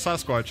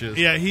Sasquatch is.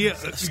 Yeah,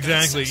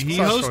 exactly. He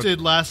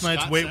hosted last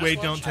night's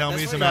Wait, Don't Tell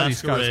Me, It's a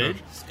Masquerade,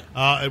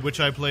 at which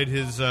I played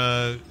his,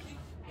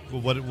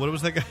 what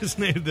was that guy's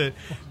name?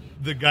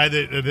 The guy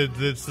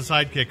that's the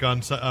sidekick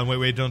on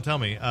Wait, Don't Tell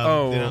Me.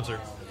 The announcer.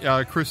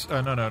 Chris.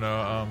 No.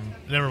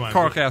 Never mind.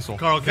 Carl Castle.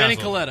 Vinny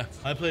Coletta.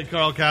 I played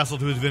Carl Castle,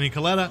 who is Vinny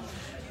Coletta.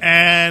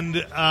 And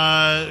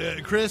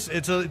Chris,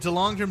 it's a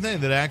long-term thing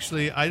that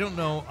actually, I don't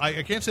know,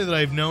 I can't say that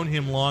I've known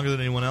him longer than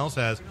anyone else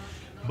has,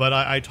 but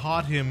I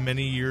taught him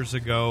many years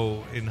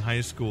ago in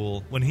high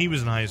school, when he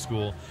was in high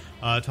school,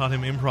 taught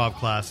him improv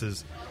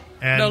classes.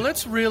 And No,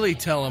 let's really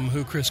tell him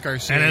who Chris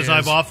Garcia is. And as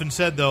I've often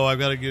said, though, I've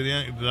got to get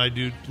in, that I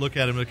do look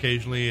at him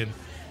occasionally, and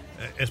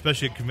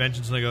especially at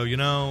conventions, and I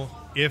go,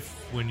 if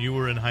when you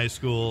were in high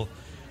school,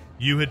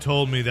 you had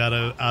told me that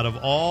out of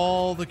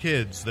all the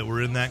kids that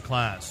were in that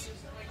class,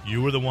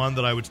 you were the one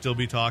that I would still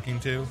be talking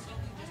to,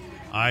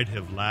 I'd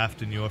have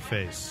laughed in your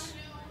face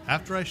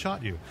after I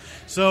shot you.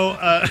 So,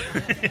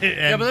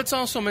 yeah, but let's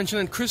also mention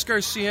that Chris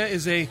Garcia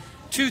is a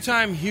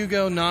two-time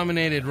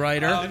Hugo-nominated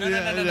writer.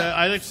 No.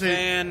 I like to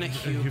say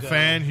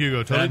Fan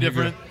Hugo, totally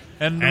different.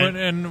 And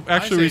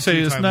actually, we say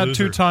isn't that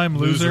two-time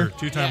loser?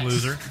 Two-time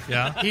loser.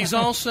 Yeah. He's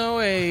also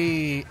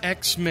a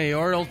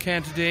ex-mayoral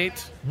candidate.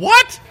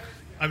 What?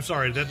 I'm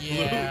sorry. That's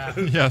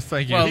Yes,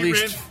 thank you. Well, at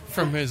least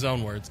from his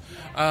own words.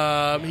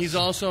 He's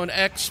also an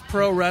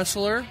ex-pro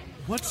wrestler.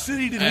 What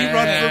city did he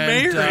run for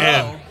mayor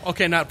in?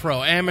 Okay, not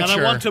pro, amateur.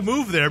 And I want to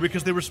move there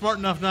because they were smart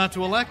enough not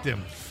to elect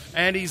him.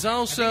 And he's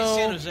also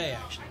San Jose,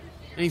 actually.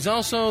 He's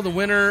also the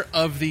winner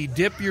of the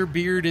Dip Your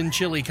Beard in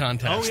Chili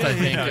contest, I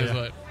think. Is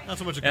what. Not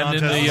so much a And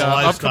contest, in the as a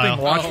lifestyle.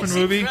 upcoming Watchmen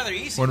movie,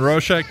 when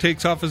Rorschach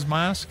takes off his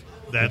mask,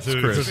 that's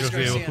who Chris. Chris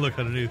Garcia will look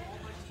underneath.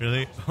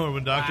 Really? Or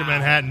when Dr.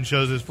 Manhattan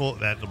shows his full...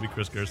 That'll be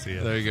Chris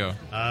Garcia. There you go.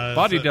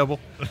 Body double.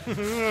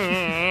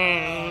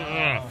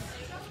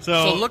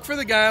 So look for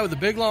the guy with the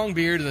big long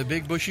beard and the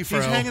big bushy fro.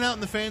 He's hanging out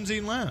in the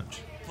Fanzine Lounge.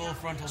 Full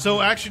frontal.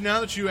 So actually, now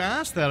that you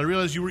asked that, I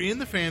realized you were in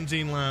the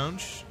Fanzine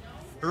Lounge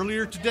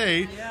earlier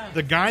today. Yeah.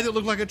 The guy that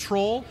looked like a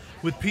troll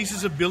with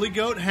pieces of billy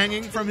goat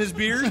hanging from his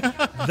beard,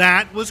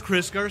 that was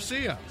Chris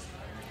Garcia.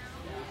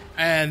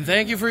 And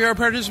thank you for your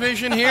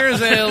participation.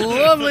 Here's a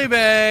lovely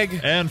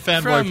bag. And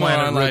Fanboy from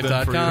Planet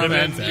ribbon for MoreOnLife.com. your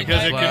And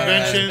Because at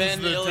conventions,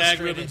 Been the tag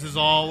illustrated. ribbons is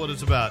all what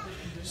it's about.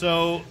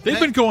 So They've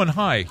been going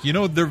high.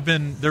 There've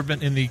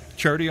been in the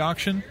charity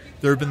auction.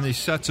 There have been these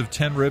sets of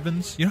 10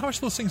 ribbons. You know how much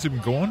those things have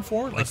been going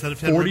for? Like set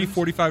of 10 $40, ribbons?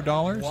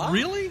 $45. What?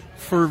 Really?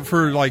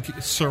 For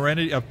like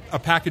Serenity, a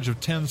package of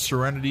 10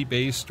 Serenity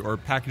based, or a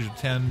package of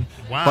 10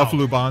 Wow.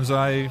 Buffalo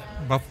Bonsai.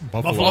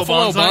 Buffalo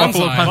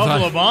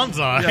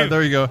Bonsai. Yeah,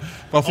 there you go.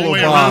 Buffalo All the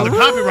way around the Bonsai.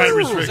 copyright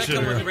Does that restriction.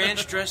 come with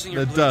ranch dressing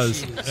or It blue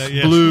does. cheese?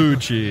 Yes. Blue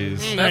cheese.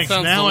 That Thanks.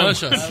 sounds Now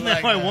delicious.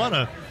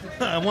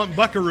 I want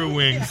buckaroo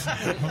wings.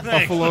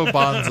 Buffalo I love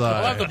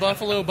Bonsai. the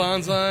Buffalo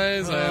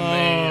Bonsais and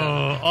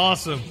Oh,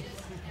 awesome.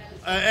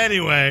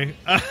 Anyway.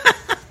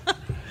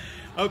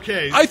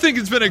 Okay. I think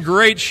it's been a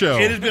great show.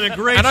 It has been a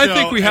great and show. I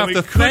think we have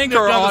to couldn't thank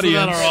have our done this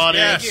without audience. our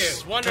audience.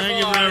 Yes. Wonderful Thank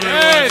you, audience.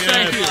 everyone. Hey,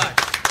 thank you.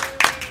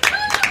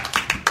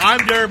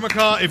 I'm Derek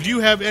McCaw. If you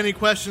have any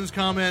questions,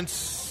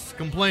 comments,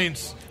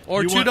 complaints,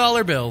 or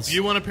 $2 bills,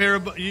 you want a pair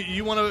of,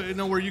 you want to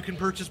know where you can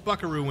purchase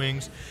buckaroo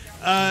wings.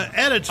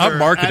 Editor I'm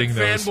marketing at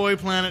those.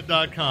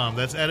 fanboyplanet.com.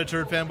 That's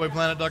editor at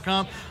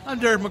fanboyplanet.com. I'm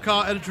Derek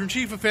McCaw,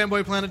 editor-in-chief of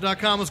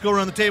fanboyplanet.com. Let's go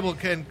around the table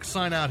and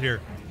sign out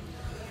here.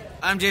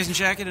 I'm Jason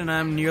Shackett, and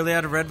I'm nearly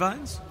out of red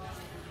vines.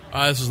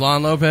 this is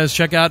Lon Lopez.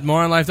 Check out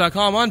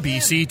moreonlife.com on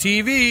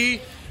BCTV.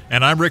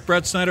 And I'm Rick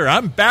Brett Snyder.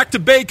 I'm back to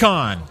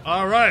BAYCON.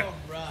 All right.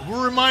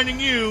 We're reminding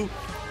you,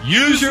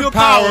 Use your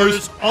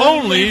powers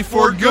only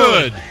for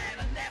good.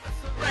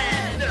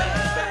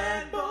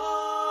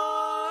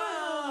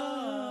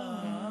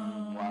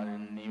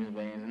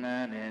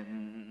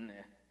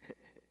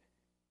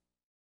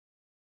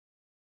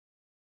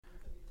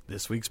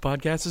 This week's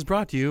podcast is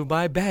brought to you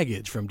by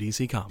Baggage from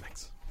DC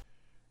Comics.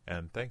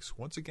 And thanks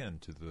once again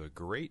to the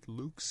great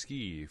Luke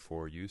Ski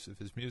for use of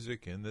his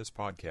music in this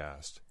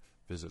podcast.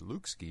 Visit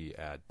Luke Ski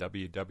at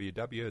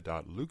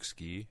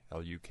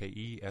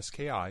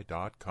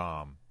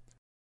www.lukeski.com.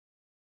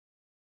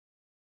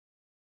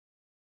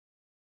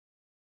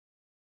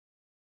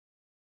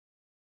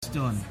 It's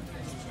done.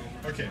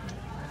 Okay.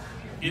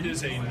 It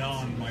is a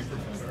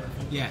non-microphone.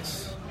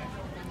 Yes.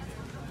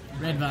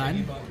 Red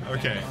Vine.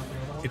 Okay.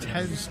 It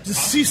has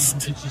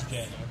deceased.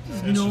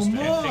 No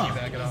more.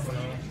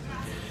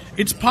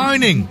 It's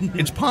pining.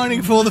 It's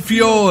pining for the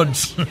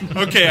fjords.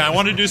 Okay, I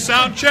want to do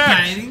sound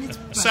check.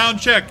 Sound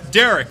check.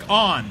 Derek,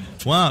 on.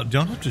 Wow,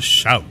 don't have to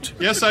shout.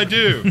 Yes, I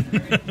do.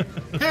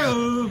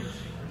 Hello.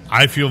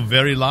 I feel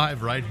very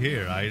live right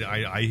here.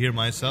 I hear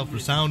myself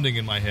resounding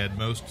in my head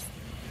most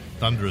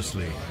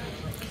thunderously.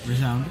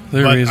 Resounding?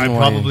 But I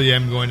probably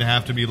am going to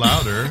have to be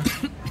louder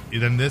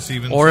than this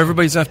even. Or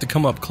everybody's have to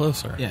come up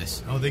closer.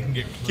 Yes. Oh, they can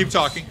get closer. Keep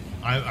talking.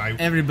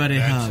 Everybody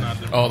hug.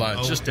 Hold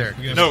on, just Derek.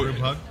 No,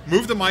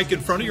 move the mic in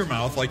front of your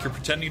mouth like you're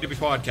pretending to be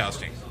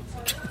podcasting.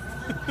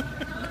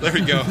 There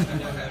we go.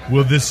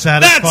 Will this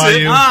satisfy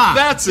you?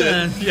 That's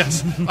it.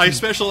 Yes. I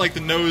especially like the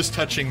nose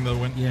touching the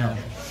window. Yeah.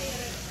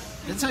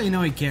 That's how you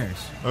know he cares.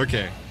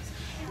 Okay.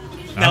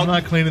 I'm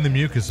not cleaning the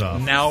mucus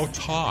off. Now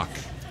talk.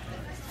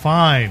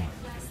 Fine.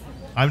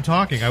 I'm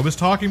talking. I was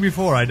talking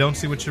before. I don't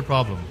see what's your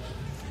problem.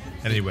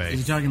 Anyway. Is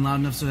he talking loud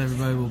enough so that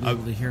everybody will be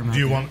able to hear him? Do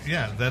you want?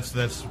 Yeah, that's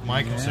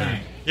my concern.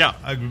 Yeah.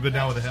 But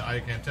now with the, I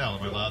can't tell.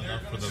 Am I loud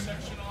enough for the?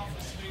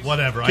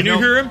 Whatever. Can you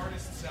hear him?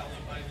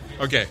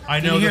 Okay. I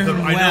know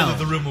that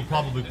the room will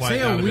probably quiet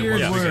down. Say a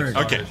weird word.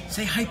 Okay.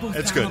 Say hypothalamus.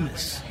 That's good.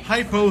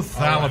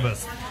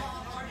 Hypothalamus.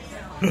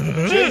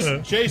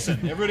 Jason.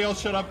 Everybody else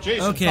shut up.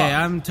 Jason. Okay, talk.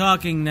 I'm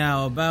talking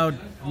now about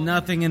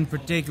nothing in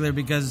particular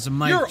because it's a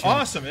mic You're check.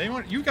 awesome.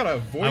 You got a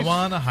voice. I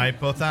want a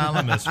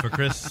hypothalamus for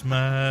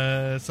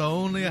Christmas.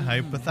 Only a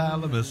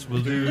hypothalamus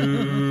will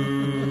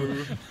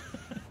do.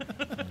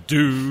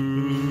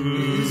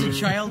 Is a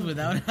child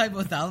without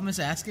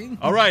hypothalamus asking?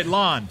 All right,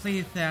 Lon.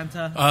 Please,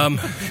 Santa.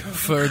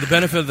 For the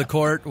benefit of the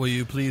court, will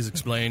you please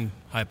explain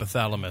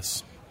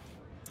hypothalamus?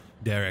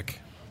 Derek.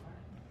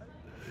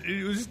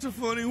 It was just a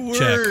funny word.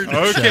 Check.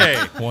 Okay.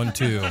 Check. 1,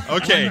 2.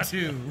 Okay. 1,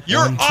 2. You're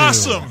 1, 2.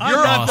 awesome. I'm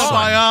You're not the awesome.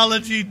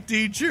 biology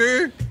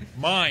teacher.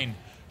 Mine.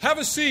 Have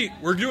a seat.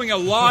 We're doing a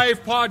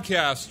live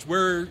podcast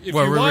where if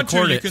Where you we want to,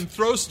 record you it. can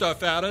throw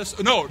stuff at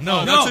us. No,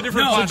 that's a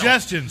different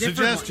podcast.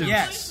 Suggestions.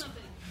 Yes.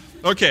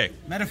 Okay.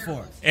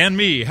 Metaphor. And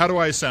me, how do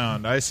I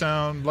sound? I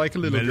sound like a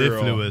little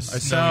girl. Mellifluous. I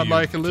sound No,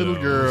 you like a little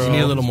don't. girl. You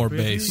need a little more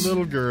bass.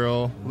 Little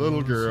girl.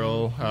 Little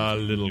girl.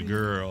 Little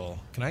girl.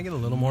 Can I get a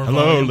little more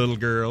Hello, volume? little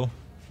girl.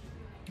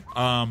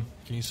 Can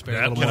you spare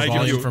a little Can more I give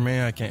volume you- for me?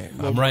 I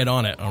can't. I'm right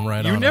on it. I'm right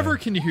on it. You never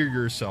can hear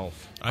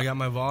yourself. I got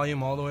my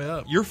volume all the way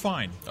up. You're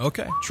fine.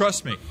 Okay.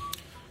 Trust me.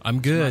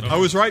 I'm good. I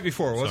was right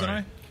before, wasn't Sorry. I?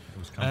 It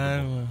was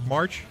comfortable.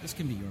 March? This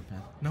can be your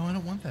pen. No, I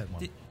don't want that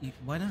one.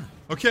 Why not?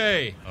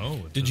 Okay. Oh,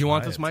 Did you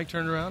want this mic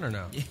turned around or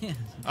no? Yeah.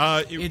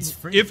 It's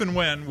free. If and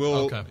when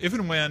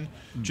Okay.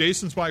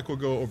 Jason's mic will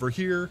go over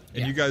here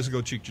and Yeah. you guys will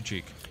go cheek to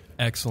cheek.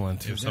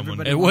 Excellent.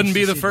 Everybody It wouldn't wants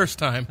be to the see first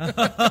time.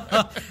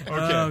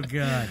 Oh,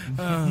 God.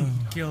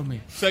 Kill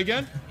me. Say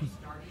again?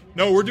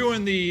 No, we're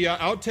doing the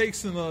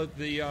outtakes and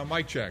the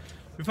mic check.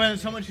 We find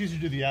it's so much easier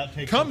to do the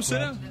outtakes. Come sit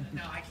down.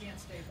 No, I can't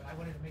stay, but I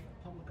wanted to make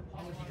a public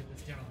apology to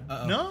this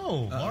gentleman.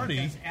 No, Marty.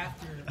 Because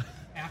after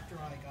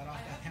I got off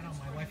that panel,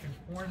 my wife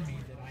informed me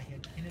that I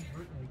had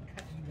inadvertently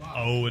cut you off.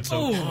 Oh, it's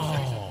okay.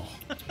 Oh,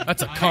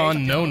 that's a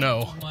con no-no.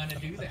 I don't want to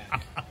do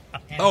that.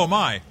 And, Oh,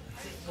 my.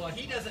 Well,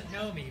 he doesn't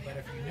know me, but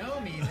if you know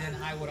me, then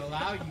I would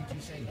allow you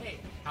to say, hey,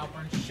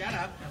 Halpern, shut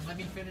up and let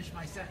me finish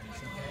my sentence,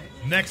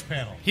 okay? Next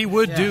panel. He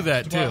would do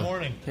that, Tomorrow too.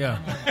 morning. Yeah.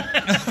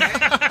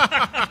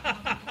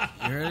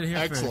 You heard it here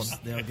Excellent.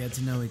 first. They'll get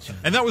to know each other.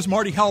 And that was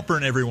Marty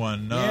Halpern,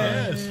 everyone.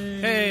 Yes.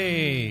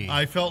 Hey.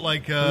 I felt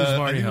like Marty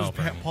I think it was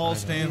Halpern? Paul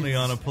Stanley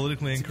on a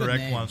politically It's a good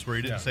incorrect name. once where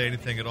he didn't say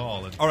anything at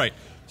all. All right.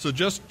 So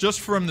just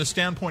from the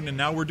standpoint, and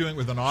now we're doing it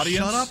with an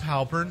audience. Shut up,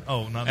 Halpern.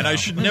 Oh, not And now. I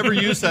should never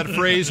use that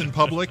phrase in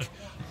public.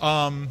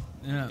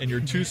 Yeah. And you're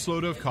too slow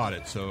to have caught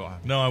it. So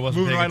No, I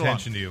wasn't moving paying right along.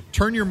 attention to you.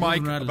 Turn your mic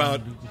Moving right about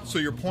along. so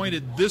you're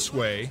pointed this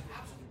way,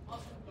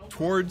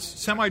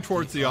 semi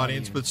towards the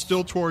audience, but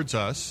still towards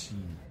us.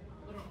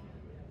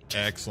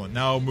 Excellent.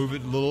 Now move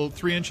it a little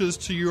 3 inches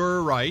to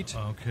your right,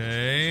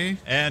 Okay.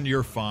 and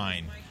you're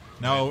fine.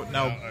 Now,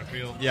 I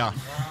feel yeah.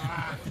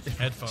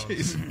 headphones.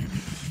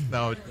 Jeez.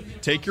 Now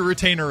take your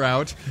retainer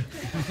out.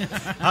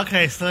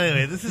 Okay, so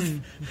anyway, this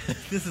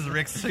is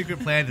Rick's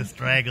secret plan to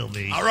strangle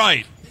me. All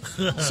right.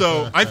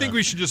 So I think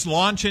we should just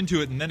launch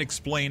into it and then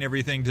explain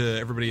everything to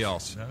everybody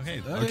else.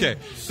 Okay.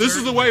 This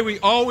is the way we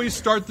always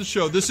start the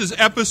show. This is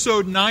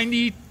episode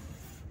 93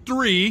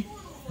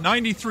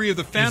 of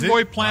the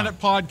Fanboy Planet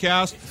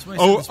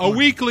podcast. A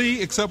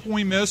weekly, except when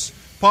we miss,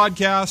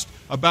 podcast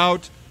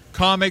about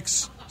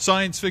comics,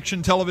 science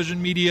fiction,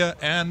 television media,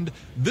 and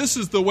this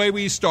is the way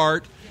we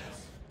start.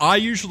 I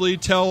usually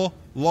tell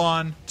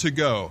Lon to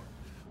go.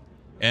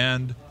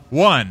 And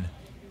 1.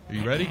 Are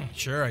you ready?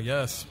 Sure, I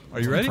guess. Are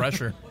you ready?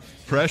 Pressure.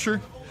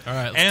 Pressure? All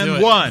right, let's and do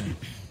it. 1,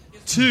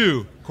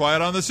 2.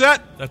 Quiet on the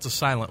set. That's a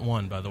silent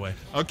 1, by the way.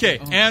 Okay,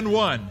 and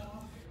 1.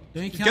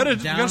 Don't you You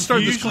gotta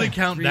start this usually quick.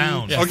 count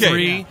down. Yeah,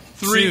 Okay,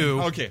 3,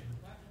 2. Okay,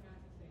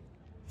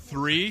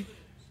 3,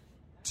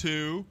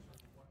 2.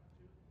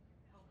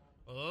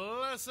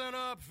 Listen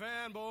up,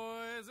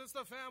 fanboys. It's the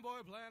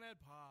Fanboy Planet